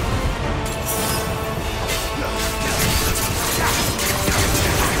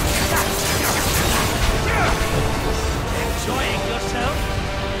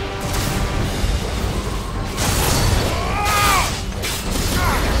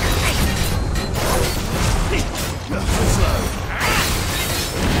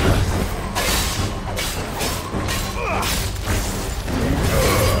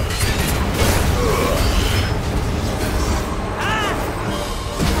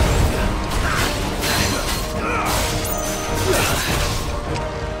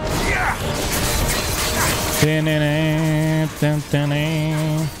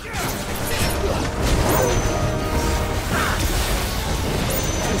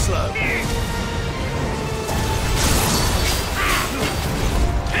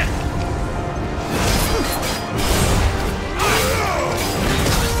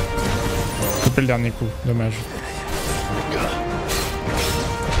 Le dernier coup, dommage.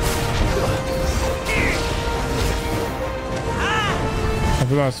 Un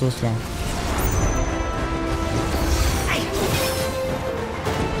peu dans la sauce là.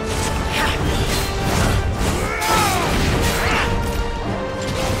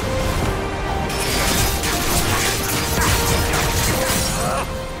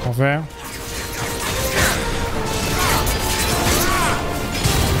 Enfin.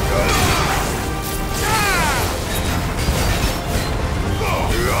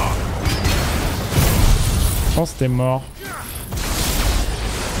 Je pense que t'es mort.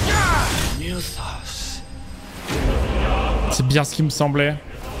 C'est bien ce qui me semblait.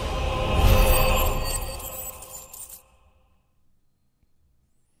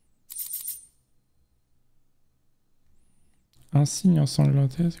 Un signe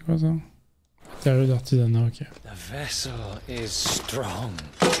ensanglanté, c'est quoi ça? Matériau d'artisanat, ok. The vessel is strong.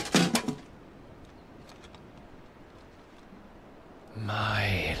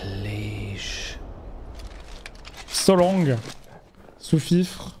 My liege. Solong.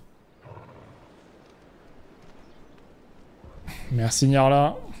 Sous-fifre. Merci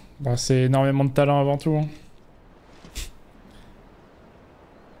Nyarla. Bah, c'est énormément de talent avant tout. Hein.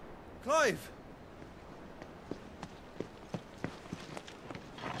 Clive!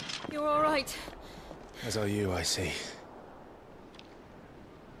 You're all right. As are you, I see.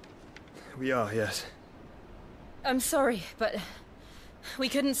 We are, yes. I'm sorry, but we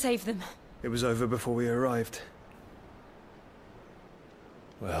couldn't save them. It was over before we arrived.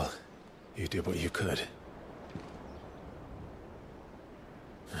 Well, you did what you could.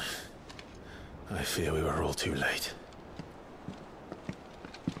 I fear we were all too late.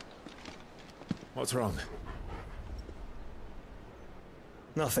 What's wrong?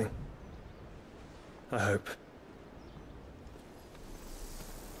 Nothing. I hope.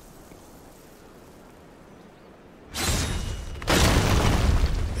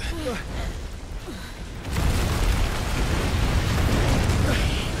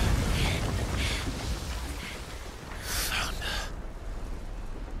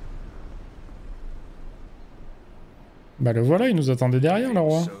 Bah le voilà, il nous attendait derrière, le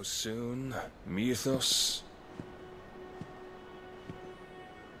roi. So soon, Mythos.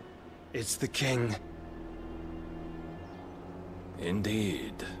 It's the king.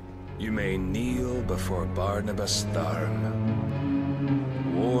 Indeed. You may kneel before Barnabas Tharm,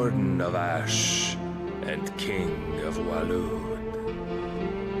 Warden of Ash and King of Waloed.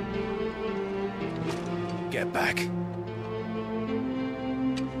 Get back.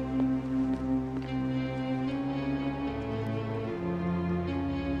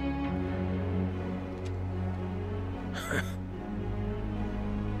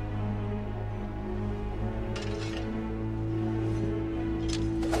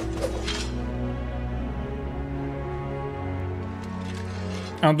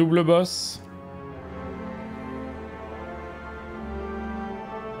 Un double boss.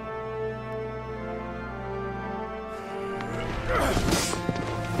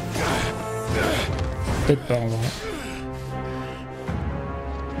 Peut-être pas en vrai.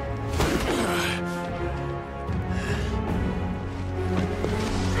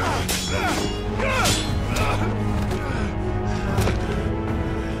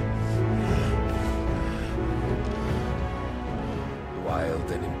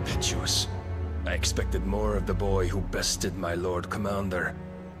 Wild and impetuous. I expected more of the boy who bested my Lord Commander.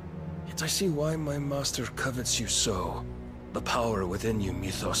 Yet I see why my master covets you so. The power within you,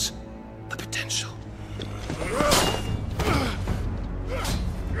 Mythos. The potential.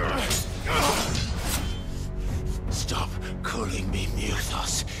 Stop calling me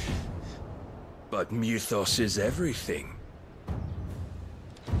Mythos. But Mythos is everything.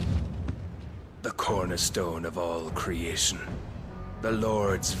 The cornerstone of all creation. The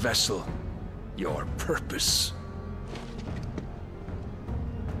Lord's vessel. Your purpose.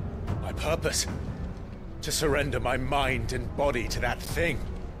 My purpose? To surrender my mind and body to that thing.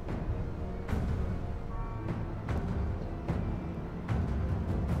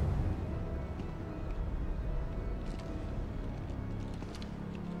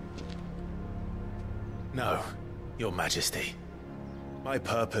 No, Your Majesty. My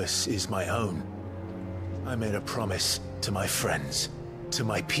purpose is my own. I made a promise to my friends, to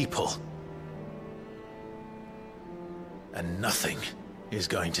my people. And nothing is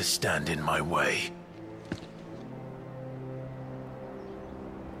going to stand in my way.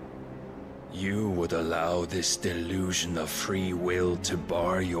 You would allow this delusion of free will to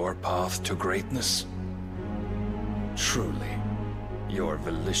bar your path to greatness? Truly, your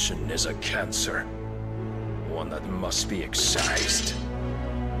volition is a cancer. One that must be excised.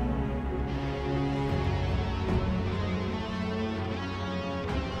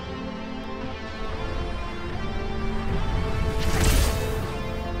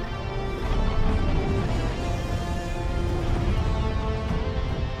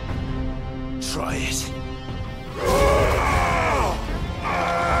 Try it.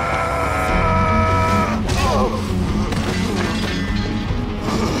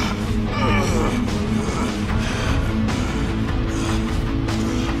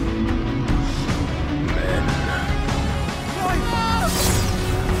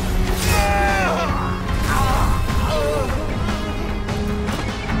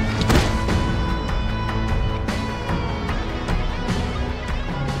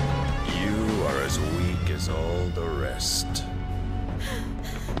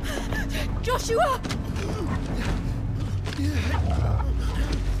 Joshua!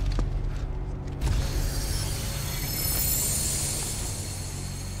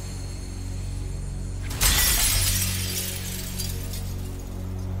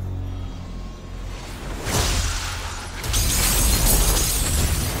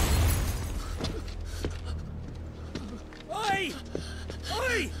 Oi!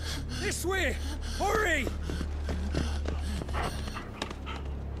 Oi! This way! Hurry!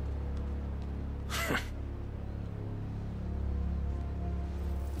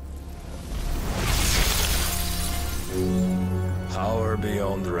 Power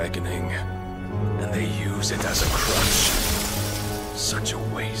beyond reckoning, and they use it as a crutch. Such a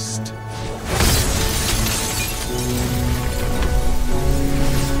waste.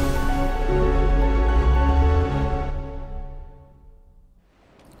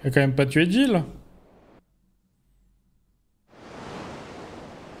 Il a quand même pas tué Jill.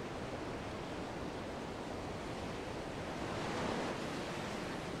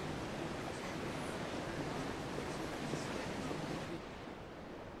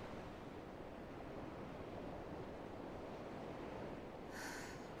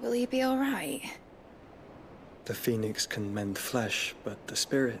 Will he be all right? The phoenix can mend flesh, but the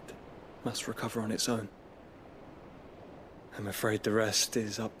spirit must recover on its own. I'm afraid the rest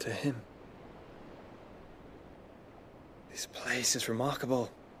is up to him. This place is remarkable.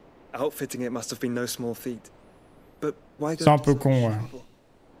 Outfitting it must have been no small feat. But why C'est un peu con, ouais.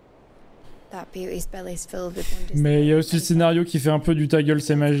 That beauty's belly's filled with wonders. Mais il y a aussi le scénario qui fait un peu du ta gueule,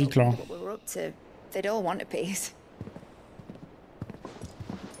 c'est magique là. What we're up to. They'd all want a piece.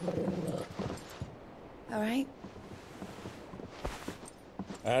 All right.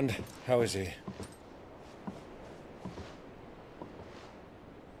 And how is he?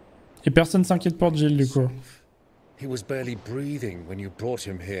 Et personne s'inquiète pour Jill du coup. He was barely breathing when you brought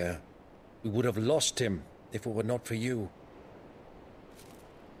him here. We would have lost him if it were not for you.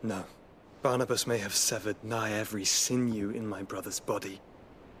 No. Barnabas may have severed nigh every sinew in my brother's body.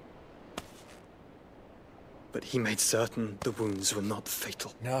 But he made certain the wounds were not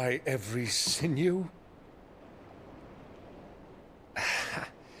fatal. Nigh every sinew?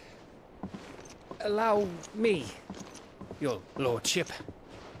 Allow me, your lordship.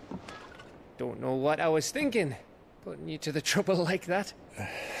 Don't know what I was thinking, putting you to the trouble like that.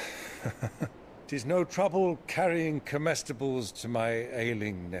 'Tis no trouble carrying comestibles to my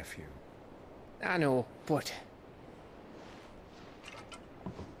ailing nephew. I know, but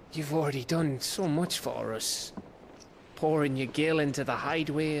you've already done so much for us. Pouring your gil into the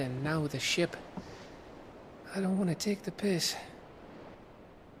hideaway and now the ship. I don't want to take the piss.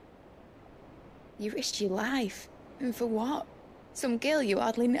 You risked your life. And for what? Some girl you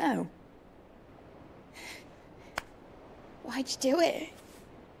hardly know. Why'd you do it?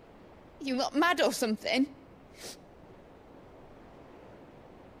 You got mad or something?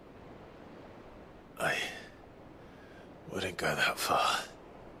 I wouldn't go that far.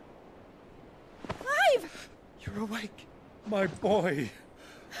 Clive! You're awake. My boy.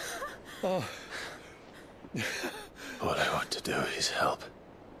 Oh. All I want to do is help.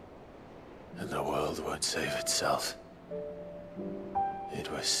 And the world won't save itself.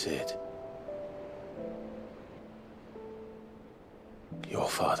 It was Sid. Your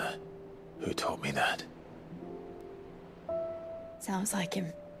father, who taught me that. Sounds like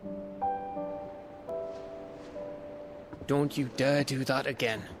him. Don't you dare do that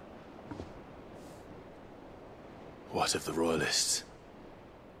again. What of the royalists?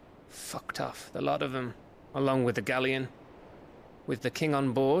 Fucked off, the lot of them, along with the galleon. With the king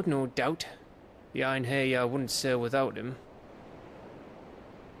on board, no doubt. Behind here, I wouldn't sail without him.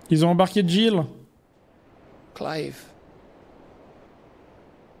 Ils ont embarqué Jill. Clive.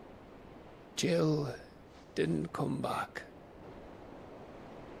 Jill didn't come back.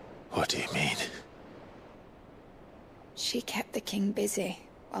 What do you mean? She kept the king busy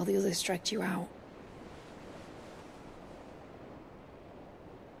while the others dragged you out.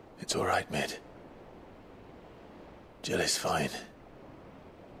 It's all right, Mid. Jill is fine.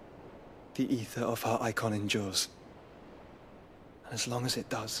 The ether of her icon endures. And as long as it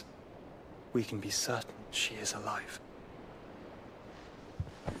does, we can be certain she is alive.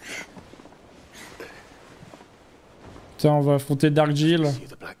 Putain, on va affronter Dark Jill. See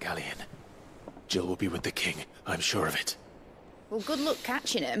the Black Galleon. Jill will be with the king, I'm sure of it. Well, good luck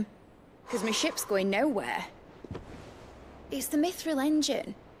catching him, because my ship's going nowhere. It's the Mithril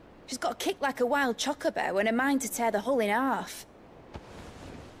engine. She's got a kick like a wild chocobo and a mind to tear the hull in half.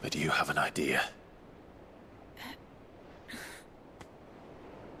 But do you have an idea?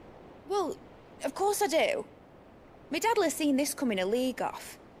 Well, of course I do. My dad'll have seen this coming a league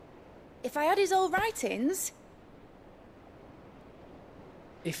off. If I had his old writings...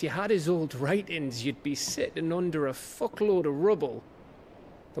 If you had his old writings, you'd be sitting under a fuckload of rubble.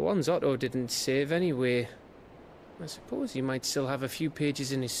 The ones Otto didn't save anyway. I suppose he might still have a few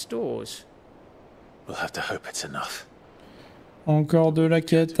pages in his stores. We'll have to hope it's enough. Encore de la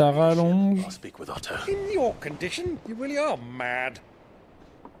quête à rallonge. I'll speak with Otto. In your condition, you really are mad.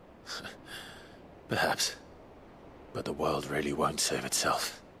 Perhaps. But the world really won't save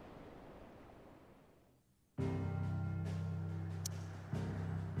itself.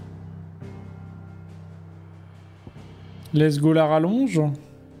 Let's go la rallonge.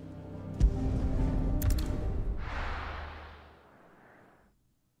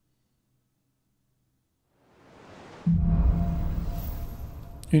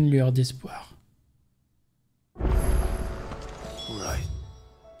 Une lueur d'espoir.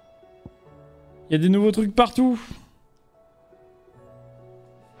 Il y a des nouveaux trucs partout.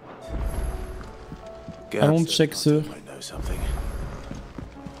 Allons check ce.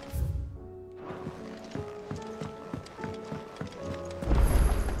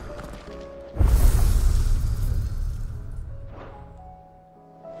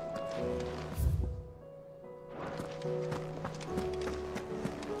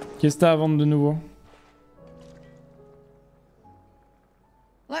 Qu'est-ce que t'as à vendre de nouveau?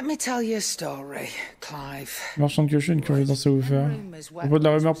 Let me tell you a story, Clive. Marchand de clocher, une curieuse dans ses woofers. À propos de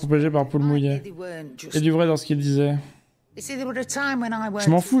la rumeur propagée par Poule Mouillet. Il y a du vrai dans ce qu'il disait. Je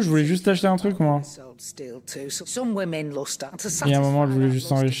m'en fous, je voulais juste acheter un truc, moi. Il y a un moment, elle voulait juste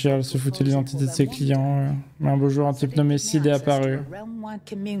s'enrichir, elle se foutait de l'identité de ses clients. Mais un beau jour, un type nommé Sid est apparu.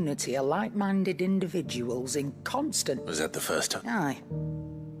 Was that the first time? Aye.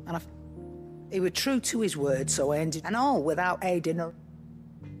 And he was true to his word, so I ended, and all without aiding or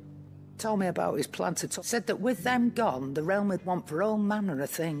told me about his plan to said that with them gone, the realm would want for all manner of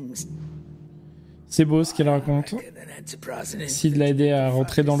things. C'est beau ce qu'elle raconte. Sid l'a aidé à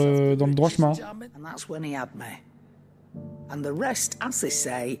rentrer dans le droit chemin. And that's when he had me. And the rest, as they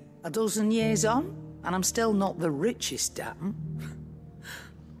say, a dozen years on, and I'm still not the richest damn.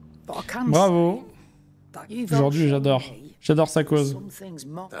 But I can Bravo. Aujourd'hui, j'adore. J'adore sa cause.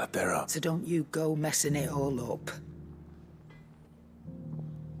 So don't you go messing it all up.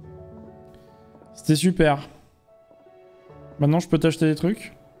 C'était super. Maintenant, je peux t'acheter des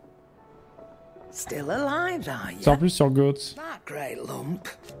trucs. Still alive, are you? C'est en plus sur Goat. That great lump.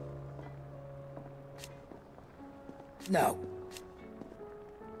 No.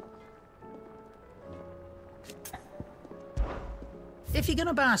 If you're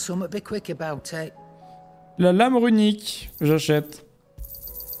gonna buy some, be quick about it. La lame runique, j'achète.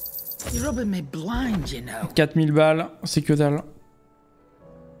 You're rubbing me blind, you know. 4000 balles, c'est que dalle.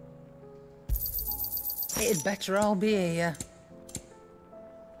 It'd better all be here.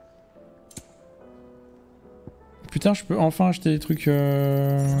 Putain, je peux enfin acheter des trucs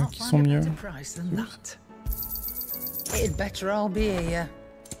qui sont mieux. It'd better all be here.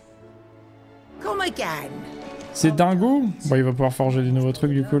 Come again. C'est dingo. Bon, il va pouvoir forger des nouveaux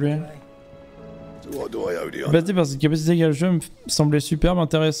trucs du coup, lui. Basé par cette capacité que le jeu me semblait superbe,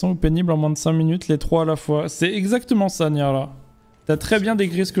 intéressant ou pénible en moins de 5 minutes, les trois à la fois. C'est exactement ça, Nier. T'as très bien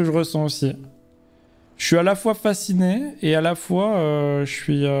décrit ce que je ressens aussi. Je suis à la fois fasciné et à la fois je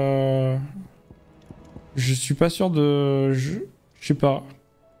suis pas sûr de... Je sais pas.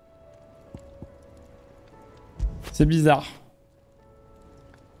 C'est bizarre.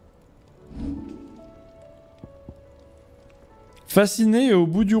 Fasciné et au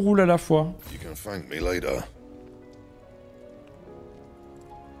bout du roule à la fois. You can thank me later.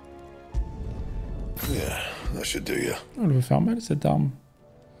 Yeah, that should do you. Oh, elle veut faire mal cette arme.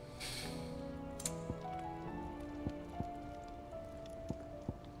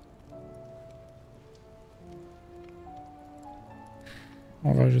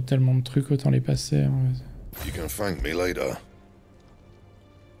 En vrai, j'ai tellement de trucs, autant les passer. Hein. You can thank me later.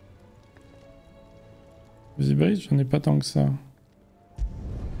 Vas-y, Brice, j'en ai pas tant que ça.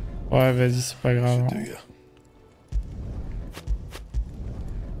 Ouais, vas-y, c'est pas grave. Hein.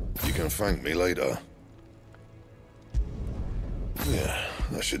 You can thank me later. Yeah,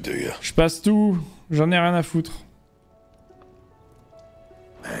 that should do you. Je passe tout, j'en ai rien à foutre.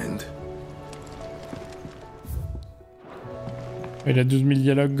 And il a 12 000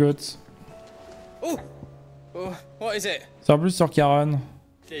 dialogues, Goth. Oh, what is it? C'est en plus sur Karen.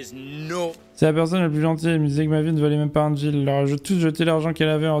 There's no... C'est la personne la plus gentille, elle me disait que ma vie ne valait même pas un Jill. Elle leur a tous jeté l'argent qu'elle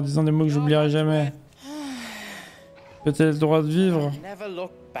avait en disant des mots que j'oublierai jamais. Peut-être le droit de vivre.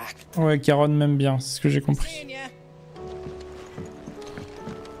 Ouais, Karen m'aime bien, c'est ce que j'ai compris.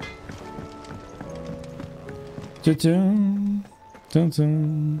 Je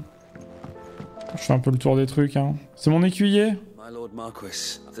fais un peu le tour des trucs, hein. C'est mon écuyer.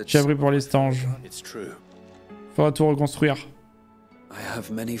 J'ai appris pour les stanges. Faudra tout reconstruire.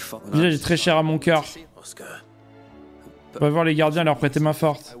 Le village est très cher à mon cœur. On va voir les gardiens et leur prêter main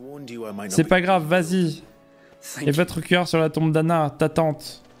forte. C'est pas grave, vas-y. Et votre cœur sur la tombe d'Anna, ta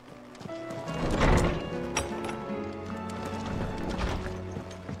tante.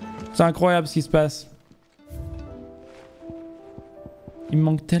 C'est incroyable ce qui se passe. Il me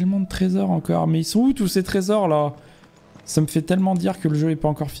manque tellement de trésors encore. Mais ils sont où tous ces trésors là? Ça me fait tellement dire que le jeu est pas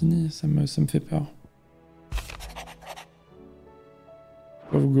encore fini. Ça me fait peur.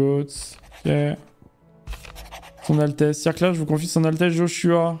 Of Goats. Ok. Son Altesse. Cirque-là, je vous confie Son Altesse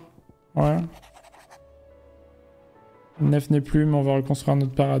Joshua. Ouais. Le nef n'est plus, mais on va reconstruire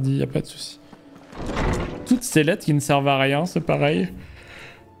notre paradis, y a pas de souci. Toutes ces lettres qui ne servent à rien, c'est pareil.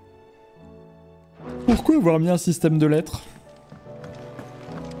 Pourquoi avoir mis un système de lettres?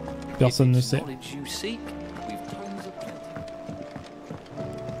 Personne ne sait.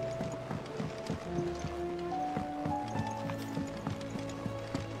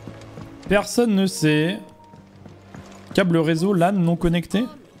 Personne ne sait. Câble réseau LAN non connecté?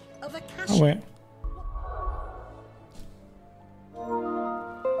 Ah ouais.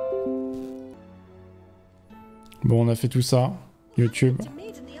 Bon, on a fait tout ça. YouTube.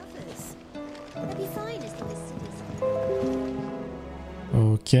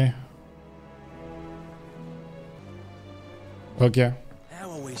 Ok. Ok. De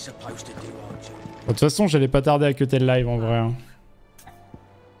toute façon, j'allais pas tarder à cutter le live en vrai. Hein.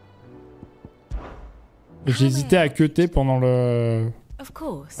 J'ai hésité à cutter pendant le...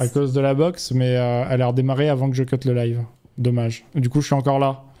 à cause de la box, mais elle a redémarré avant que je cut le live. Dommage. Du coup, je suis encore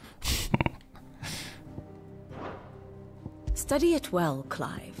là. Study it well,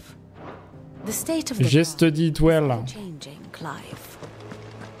 Clive. The state of the J'ai studied it well. changing, Clive.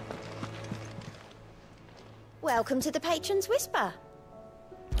 Welcome to the Patron's Whisper.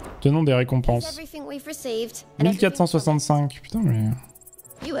 Tenons des récompenses. Everything we've received. 1465. Putain, mais...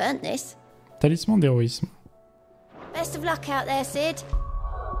 You earned this. Talisman d'héroïsme. Best of luck out there, Sid.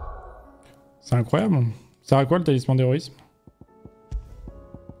 C'est incroyable. Ça sert à quoi le talisman d'héroïsme?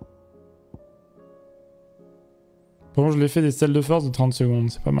 Bon, je l'ai fait des selles de force de 30 secondes.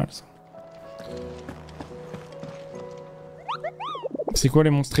 C'est pas mal ça. C'est quoi les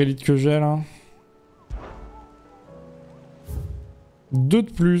monstres élites que j'ai là? 2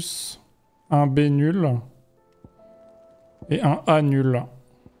 de plus. Un B nul. Et un A nul.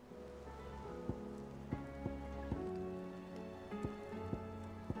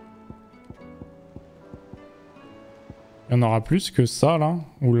 Il y en aura plus que ça là?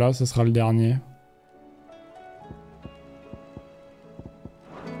 Ou là, ce sera le dernier?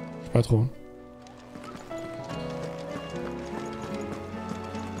 Je sais pas trop.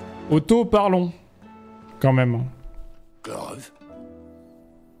 Auto, parlons. Quand même. Clive?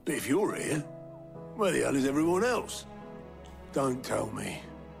 If you're here, where the hell is everyone else? Don't tell me.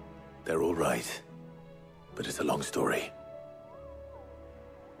 They're all right. But it's a long story.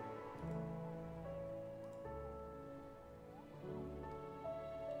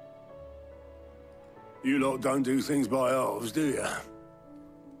 You lot don't do things by halves, do you?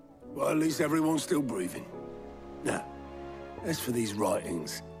 Well, at least everyone's still breathing. Now, as for these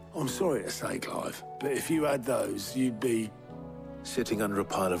writings, I'm sorry to say, Clive, but if you had those, you'd be... Sitting under a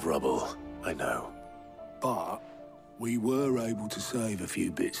pile of rubble, I know. But we were able to save a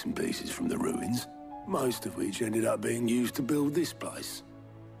few bits and pieces from the ruins, most of which ended up being used to build this place.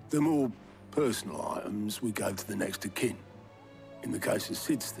 The more personal items we gave to the next of kin. In the case of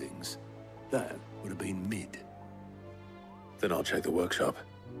Sid's things, that would have been mid. Then I'll check the workshop.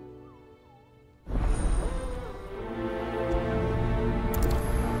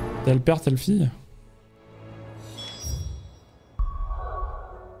 Tel père, telle fille.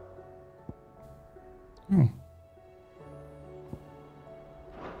 Oh.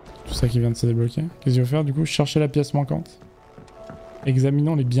 Tout ça qui vient de se débloquer. Qu'est-ce qu'il faut faire du coup? Chercher la pièce manquante.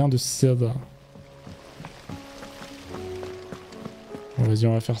 Examinons les biens de Sid. Bon, vas-y,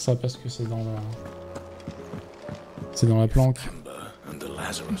 on va faire ça parce que c'est dans la... C'est dans la planque.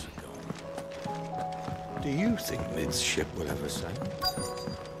 Do you think Mid's ship will ever sail?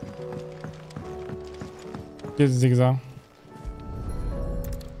 Qu'est-ce que c'est que ça?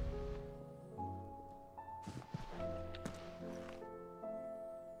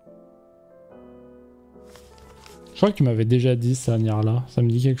 Je crois que tu m'avais déjà dit ça, Nirla. Ça me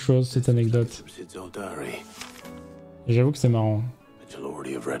dit quelque chose, cette anecdote. J'avoue que c'est marrant.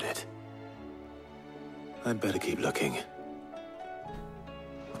 I'd better keep looking.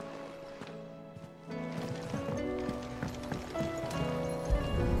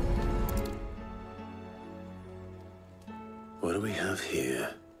 What do we have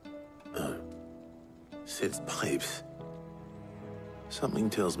here? Oh. Sid's pipes. Something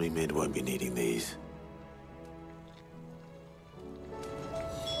tells me Mid won't be needing these.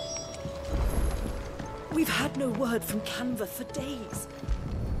 We've had no word from Kanvèr for days.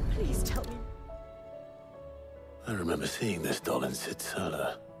 Please tell me. I remember seeing this doll in Sid's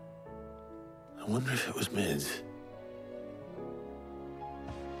cellar. I wonder if it was Mid's.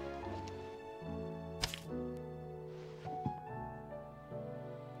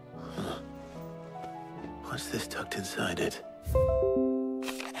 Huh. What's this tucked inside it?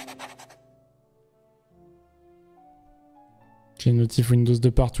 J'ai une notif Windows de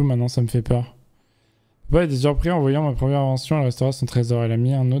partout, maintenant ça me fait peur. Papa était surpris en voyant ma première invention, elle restaura son trésor. Elle a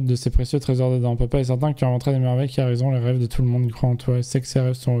mis un autre de ses précieux trésors dedans. Papa est certain que tu inventeras des merveilles qui a raison, les rêves de tout le monde croient en toi. Et sait que ses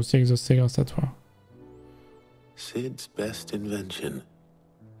rêves sont aussi exaucés grâce à toi. Sid's best invention.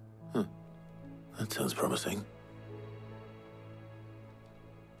 Huh. That sounds promising.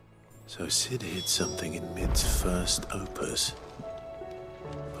 So Sid hid something in Mid's first opus.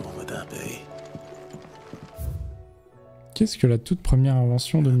 But what would that be? Qu'est-ce que la toute première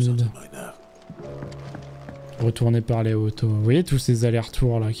invention de Mid? Retourner par les autos. Vous voyez tous ces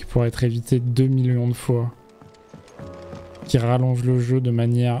allers-retours là qui pourraient être évités 2 millions de fois. Qui rallongent le jeu de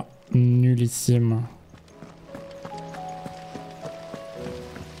manière nullissime.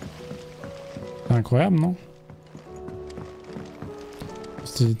 C'est incroyable, non?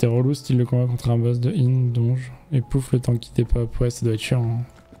 C'était relou, style le combat contre un boss de In, donge. Et pouf, le temps qui dépop. Ouais, ça doit être chiant. Hein.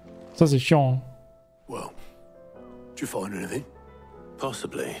 Ça, c'est chiant. Hein. Well, did you find anything?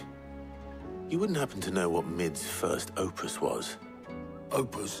 Possibly. You wouldn't happen to know what Mid's first opus was?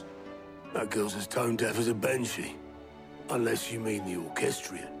 Opus? That girl's as tone deaf as a banshee. Unless you mean the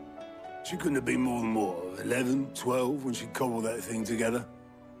orchestrion. She couldn't have been more than what, 11, 12 when she cobbled that thing together?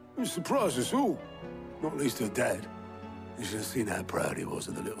 It surprised us all. Not least her dad. You should have seen how proud he was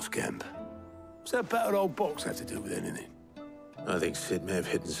of the little scamp. What's that battered old box have to do with anything? I think Sid may have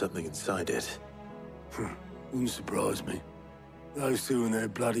hidden something inside it. Wouldn't surprise me. Those two and their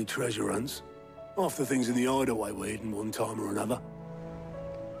bloody treasure hunts. Half the things in the hideaway were hidden one time or another.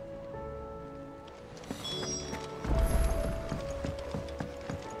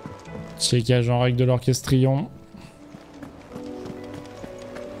 Checkage en règle de l'orchestrion.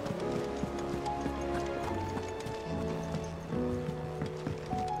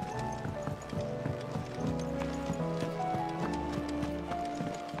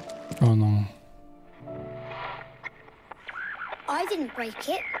 Oh non. I didn't break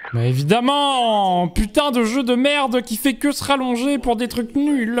it. Mais évidemment! Putain de jeu de merde qui fait que se rallonger pour des trucs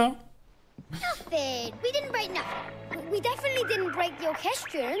nuls! Nothing. We didn't break nothing. We definitely didn't break the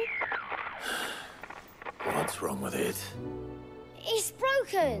orchestrion. What's wrong with it? It's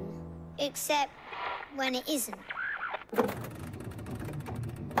broken. Except when it isn't.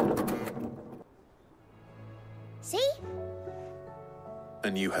 See?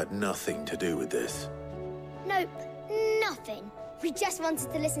 And you had nothing to do with this? Nope, nothing. We just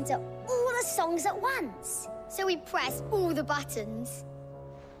wanted to listen to all the songs at once. So we pressed all the buttons.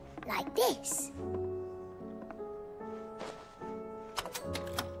 Like this.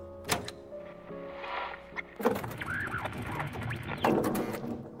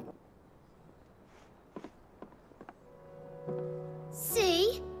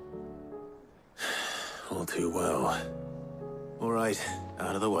 See? All too well. All right,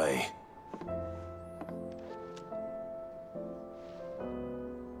 out of the way.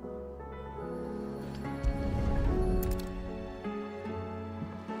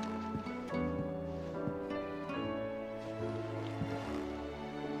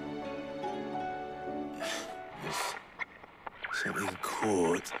 Something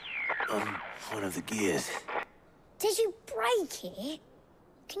caught on one of the gears. Did you break it?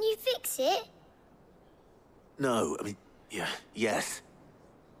 Can you fix it? No, I mean, yes.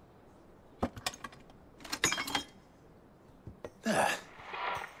 There.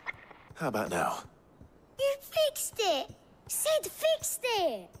 How about now? You fixed it! Sid fixed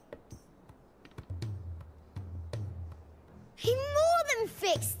it! He more than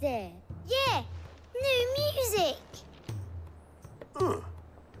fixed it! Yeah, new music! Huh.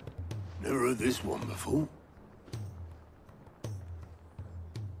 Never heard this one before.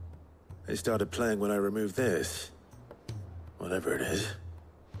 They started playing when I removed this. Whatever it is.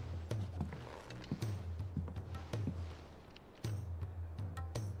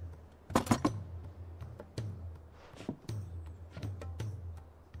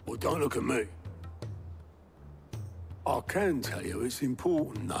 Well, don't look at me. I can tell you it's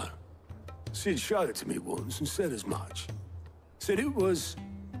important, though. Sid showed it to me once and said as much. Said it was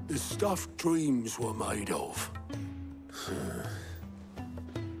the stuff dreams were made of.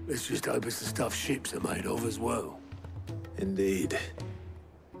 Let's just hope it's the stuff ships are made of as well. Indeed.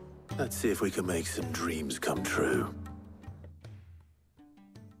 Let's see if we can make some dreams come true.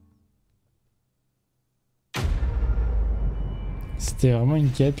 C'était vraiment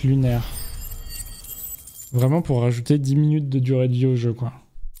une quête lunaire. Vraiment pour rajouter 10 minutes de durée de vie au jeu, quoi.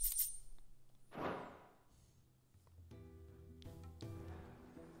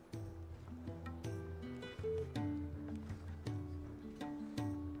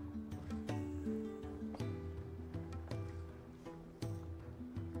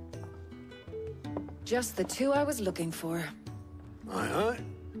 Just the two I was looking for. Aye.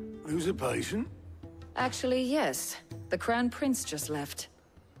 Who's a patient? Actually, yes. The Crown Prince just left.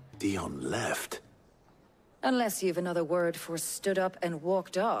 Dion left? Unless you've another word for stood up and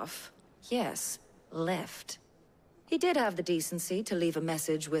walked off. Yes, left. He did have the decency to leave a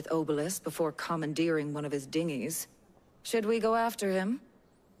message with Obelisk before commandeering one of his dinghies. Should we go after him?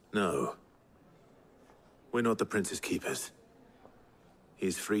 No. We're not the Prince's keepers.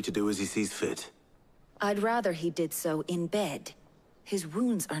 He's free to do as he sees fit. I'd rather he did so in bed. His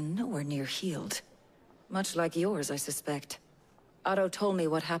wounds are nowhere near healed. Much like yours, I suspect. Otto told me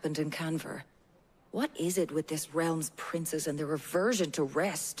what happened in Kanvèr. What is it with this realm's princes and their aversion to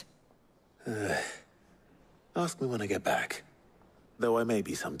rest? Ask me when I get back. Though I may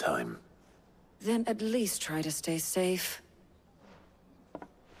be sometime. Then at least try to stay safe.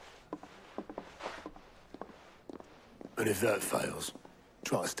 And if that fails,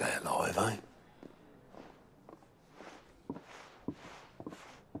 try to stay alive, eh?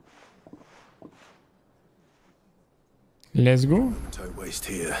 Let's go. Don't waste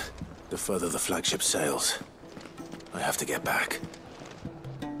here. The further the flagship sails. I have to get back.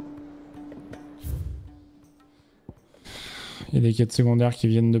 Il y a des quêtes secondaires qui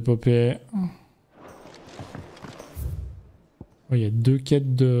viennent de popper. Oh, il y a 2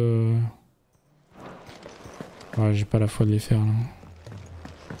 quêtes de... Ouais, j'ai pas la foi de les faire là.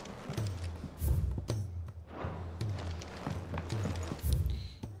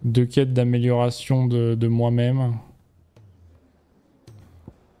 Deux quêtes d'amélioration de moi-même.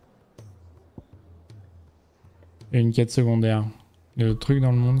 Et une quête secondaire. Il y a d'autres trucs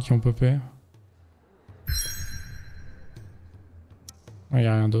dans le monde qui ont popé. Il n'y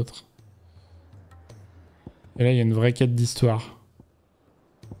a rien d'autre. Et là, il y a une vraie quête d'histoire.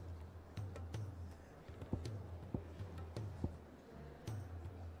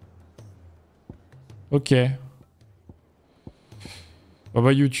 Ok. Bon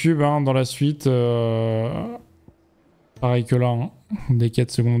bah YouTube, hein, dans la suite. Pareil que là, hein. Des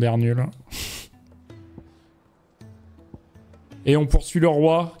quêtes secondaires nulles. Et on poursuit le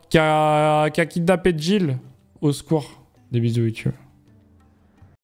roi qui a kidnappé Jill. Au secours. Des bisous YouTube.